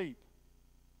sleep,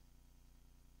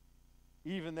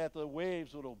 even that the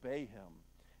waves would obey him.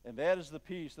 And that is the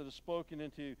peace that is spoken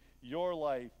into your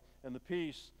life, and the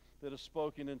peace that is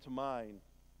spoken into mine.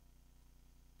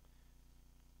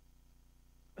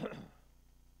 The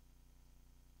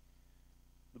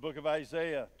book of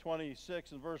Isaiah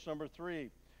 26 and verse number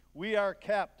 3. We are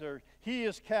kept, or he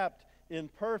is kept in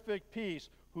perfect peace,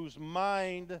 whose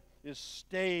mind is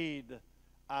stayed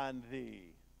on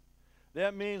thee.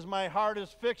 That means my heart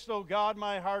is fixed, oh God,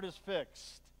 my heart is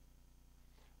fixed.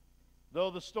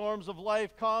 Though the storms of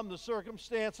life come, the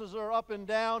circumstances are up and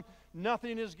down,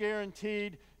 Nothing is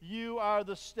guaranteed. You are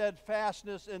the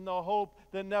steadfastness and the hope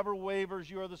that never wavers.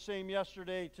 You are the same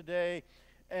yesterday, today,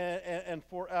 and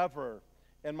forever.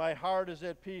 And my heart is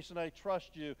at peace, and I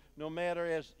trust you, no matter,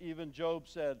 as even Job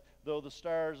said, though the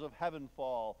stars of heaven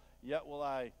fall, yet will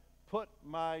I put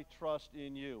my trust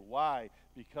in you. Why?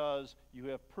 Because you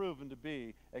have proven to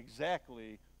be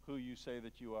exactly who you say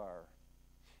that you are.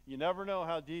 You never know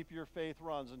how deep your faith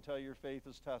runs until your faith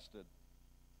is tested,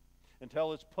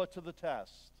 until it's put to the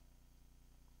test,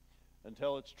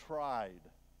 until it's tried,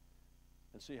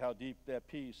 and see how deep that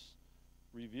peace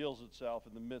reveals itself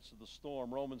in the midst of the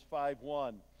storm. Romans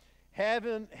 5:1.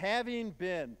 Having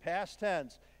been, past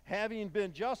tense, having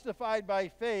been justified by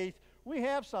faith, we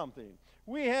have something.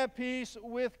 We have peace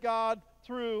with God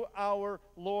through our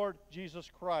Lord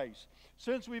Jesus Christ.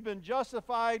 Since we've been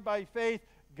justified by faith,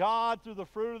 God, through the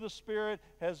fruit of the Spirit,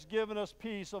 has given us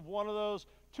peace, of one of those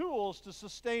tools to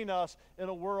sustain us in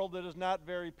a world that is not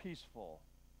very peaceful.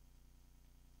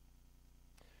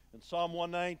 In Psalm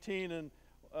 119 and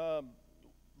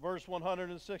verse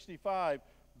 165,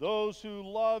 those who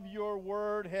love your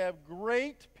word have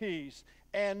great peace,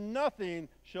 and nothing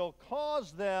shall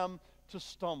cause them to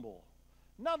stumble.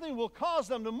 Nothing will cause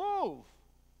them to move.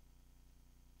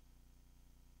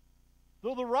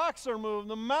 Though the rocks are moved,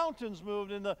 the mountains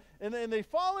moved, and they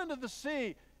fall into the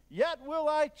sea, yet will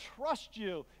I trust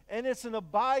you. And it's an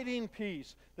abiding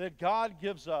peace that God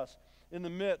gives us in the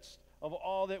midst of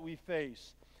all that we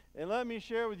face. And let me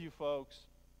share with you, folks,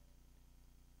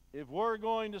 if we're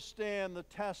going to stand the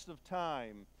test of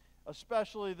time,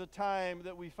 especially the time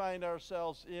that we find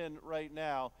ourselves in right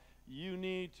now, you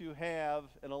need to have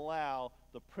and allow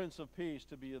the Prince of Peace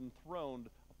to be enthroned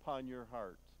upon your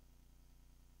heart.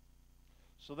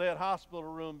 So that hospital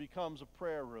room becomes a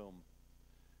prayer room.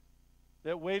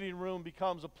 That waiting room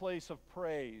becomes a place of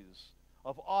praise,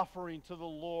 of offering to the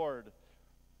Lord,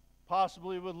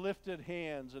 possibly with lifted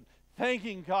hands, and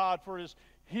thanking God for his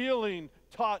healing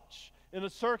touch in a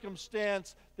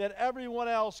circumstance that everyone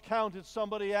else counted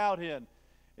somebody out in.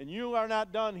 And you are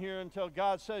not done here until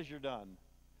God says you're done.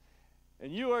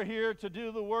 And you are here to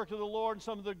do the work of the Lord. And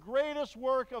some of the greatest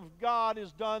work of God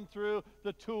is done through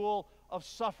the tool of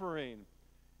suffering.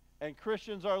 And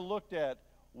Christians are looked at,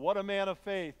 what a man of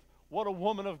faith, what a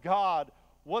woman of God,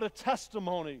 what a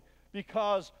testimony,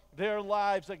 because their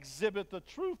lives exhibit the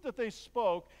truth that they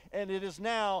spoke, and it is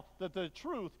now that the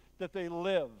truth that they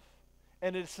live.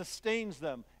 And it sustains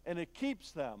them, and it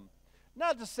keeps them.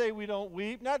 Not to say we don't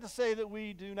weep, not to say that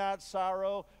we do not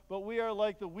sorrow, but we are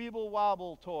like the weeble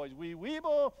wobble toys. We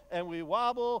weeble and we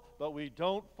wobble, but we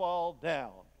don't fall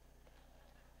down.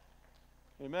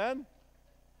 Amen?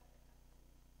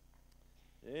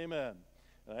 Amen.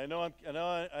 And I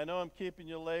know I'm keeping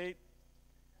you late.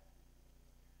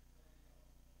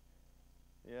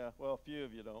 Yeah, well, a few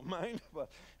of you don't mind, but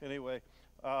anyway,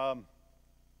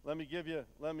 let me give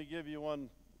you one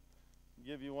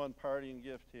parting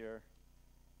gift here.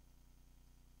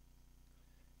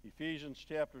 Ephesians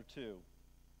chapter 2.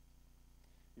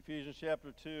 Ephesians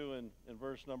chapter 2 and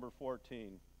verse number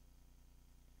 14.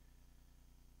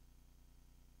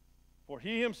 For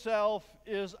he himself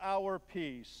is our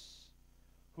peace,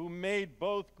 who made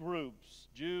both groups,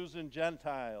 Jews and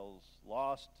Gentiles,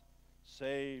 lost,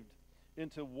 saved,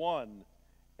 into one,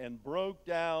 and broke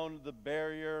down the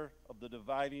barrier of the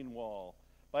dividing wall,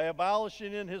 by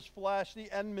abolishing in his flesh the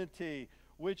enmity,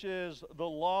 which is the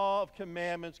law of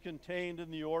commandments contained in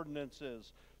the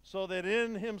ordinances, so that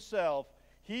in himself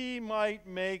he might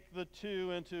make the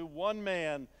two into one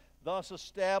man, thus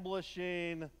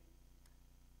establishing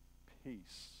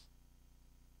peace.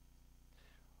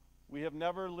 We have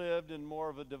never lived in more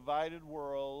of a divided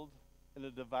world, in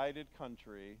a divided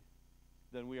country,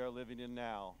 than we are living in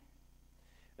now.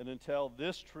 And until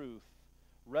this truth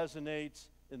resonates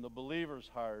in the believer's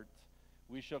heart,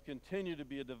 we shall continue to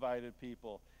be a divided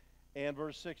people. And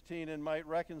verse 16, and might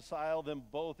reconcile them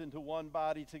both into one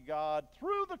body to God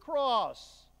through the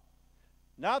cross,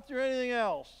 not through anything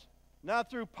else, not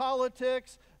through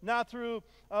politics, not through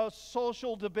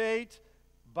social debate,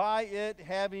 by it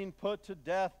having put to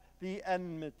death the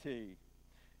enmity.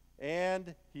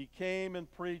 And he came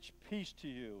and preached peace to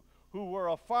you who were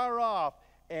afar off,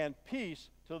 and peace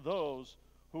to those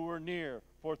who were near.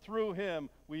 For through him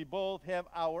we both have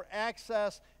our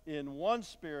access in one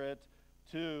Spirit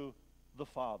to the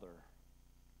Father.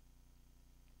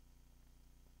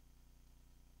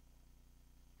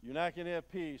 You're not going to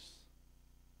have peace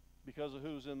because of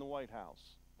who's in the White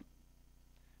House.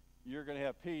 You're going to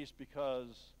have peace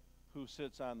because who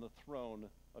sits on the throne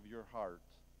of your heart.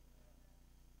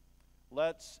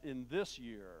 Let's, in this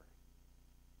year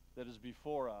that is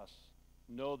before us,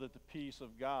 know that the peace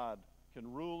of God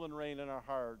can rule and reign in our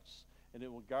hearts, and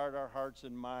it will guard our hearts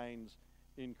and minds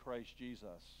in Christ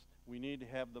Jesus. We need to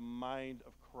have the mind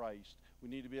of Christ. We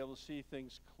need to be able to see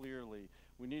things clearly.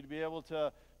 We need to be able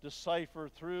to decipher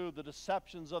through the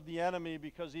deceptions of the enemy,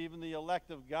 because even the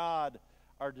elect of God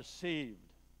are deceived.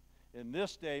 In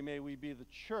this day, may we be the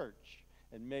church,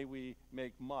 and may we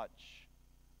make much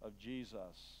of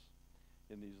Jesus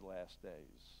in these last days.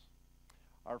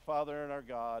 Our Father and our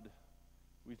God,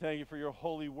 we thank you for your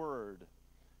holy word.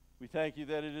 We thank you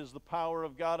that it is the power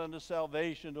of God unto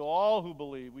salvation to all who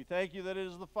believe. We thank you that it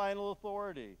is the final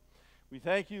authority. We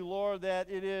thank you, Lord,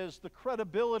 that it is the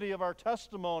credibility of our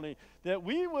testimony, that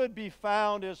we would be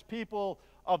found as people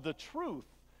of the truth,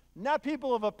 not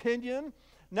people of opinion,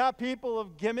 not people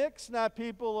of gimmicks, not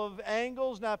people of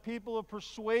angles, not people of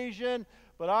persuasion,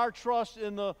 but our trust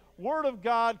in the Word of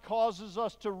God causes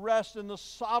us to rest in the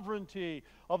sovereignty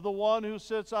of the one who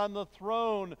sits on the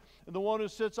throne, and the one who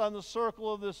sits on the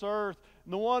circle of this earth,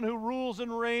 and the one who rules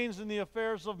and reigns in the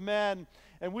affairs of men.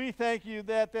 And we thank you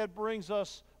that that brings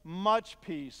us much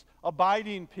peace,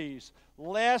 abiding peace,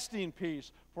 lasting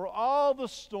peace for all the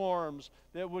storms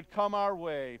that would come our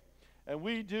way. And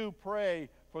we do pray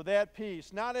for that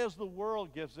peace, not as the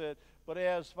world gives it, but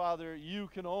as, Father, you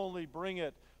can only bring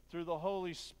it through the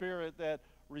Holy Spirit that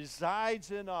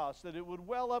resides in us, that it would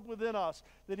well up within us,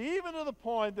 that even to the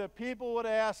point that people would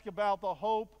ask about the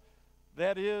hope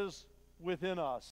that is within us,